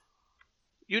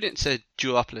 You didn't say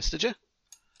Duopolis, did you?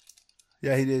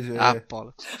 Yeah, he did.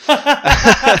 Bollocks.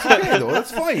 Okay, though,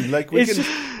 that's fine. Like we It's can,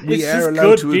 just- we it's are just allowed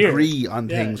good to beer. agree on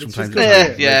Yeah, things from it's time just to good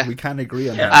time. beer. Yeah. Like, we can agree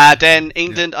on that. Then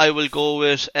England, I will go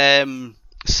with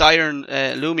Siren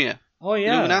Lumia. Oh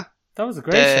yeah, Luna? that was a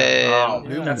great show. Oh,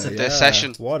 Luna, that's a the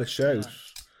session. What a shout! Look,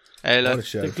 What a The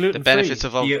shout! the gluten benefits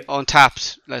of You-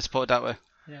 Untapped, let's put it that way.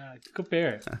 Yeah, good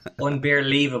beer.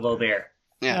 unbelievable beer.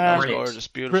 Yeah, Uh, it's gorgeous,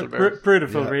 beautiful Br- beer.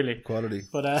 Beautiful, Yeah, really. Quality.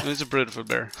 But It's a beautiful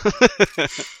beer.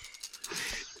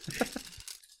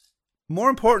 More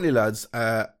importantly, lads,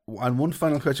 and one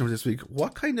final question for this week: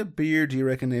 what kind of beer do you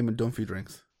reckon Eamon Dunphy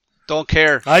drinks? Don't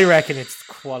care. I reckon it's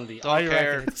quality. Don't I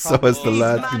care. reckon it's So as the probably-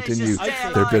 lads continue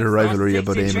their bit of rivalry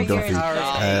about Eamon Duffy,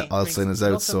 I'll sign us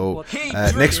out. So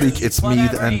next week it's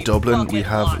Meath and Dublin. We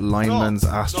have Lineman's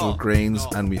Astral Grains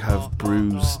and we have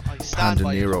Brews Panda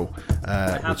Nero,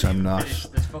 which I'm not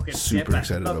super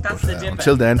excited about. But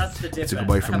until then, it's a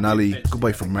goodbye from Nally,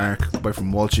 goodbye from Mark, goodbye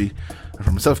from Walshy, and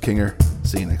from myself, Kinger.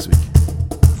 See you next week.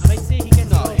 And I'd say he gets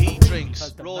No, the he vote drinks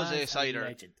because the rosé man's a cider.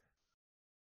 legend.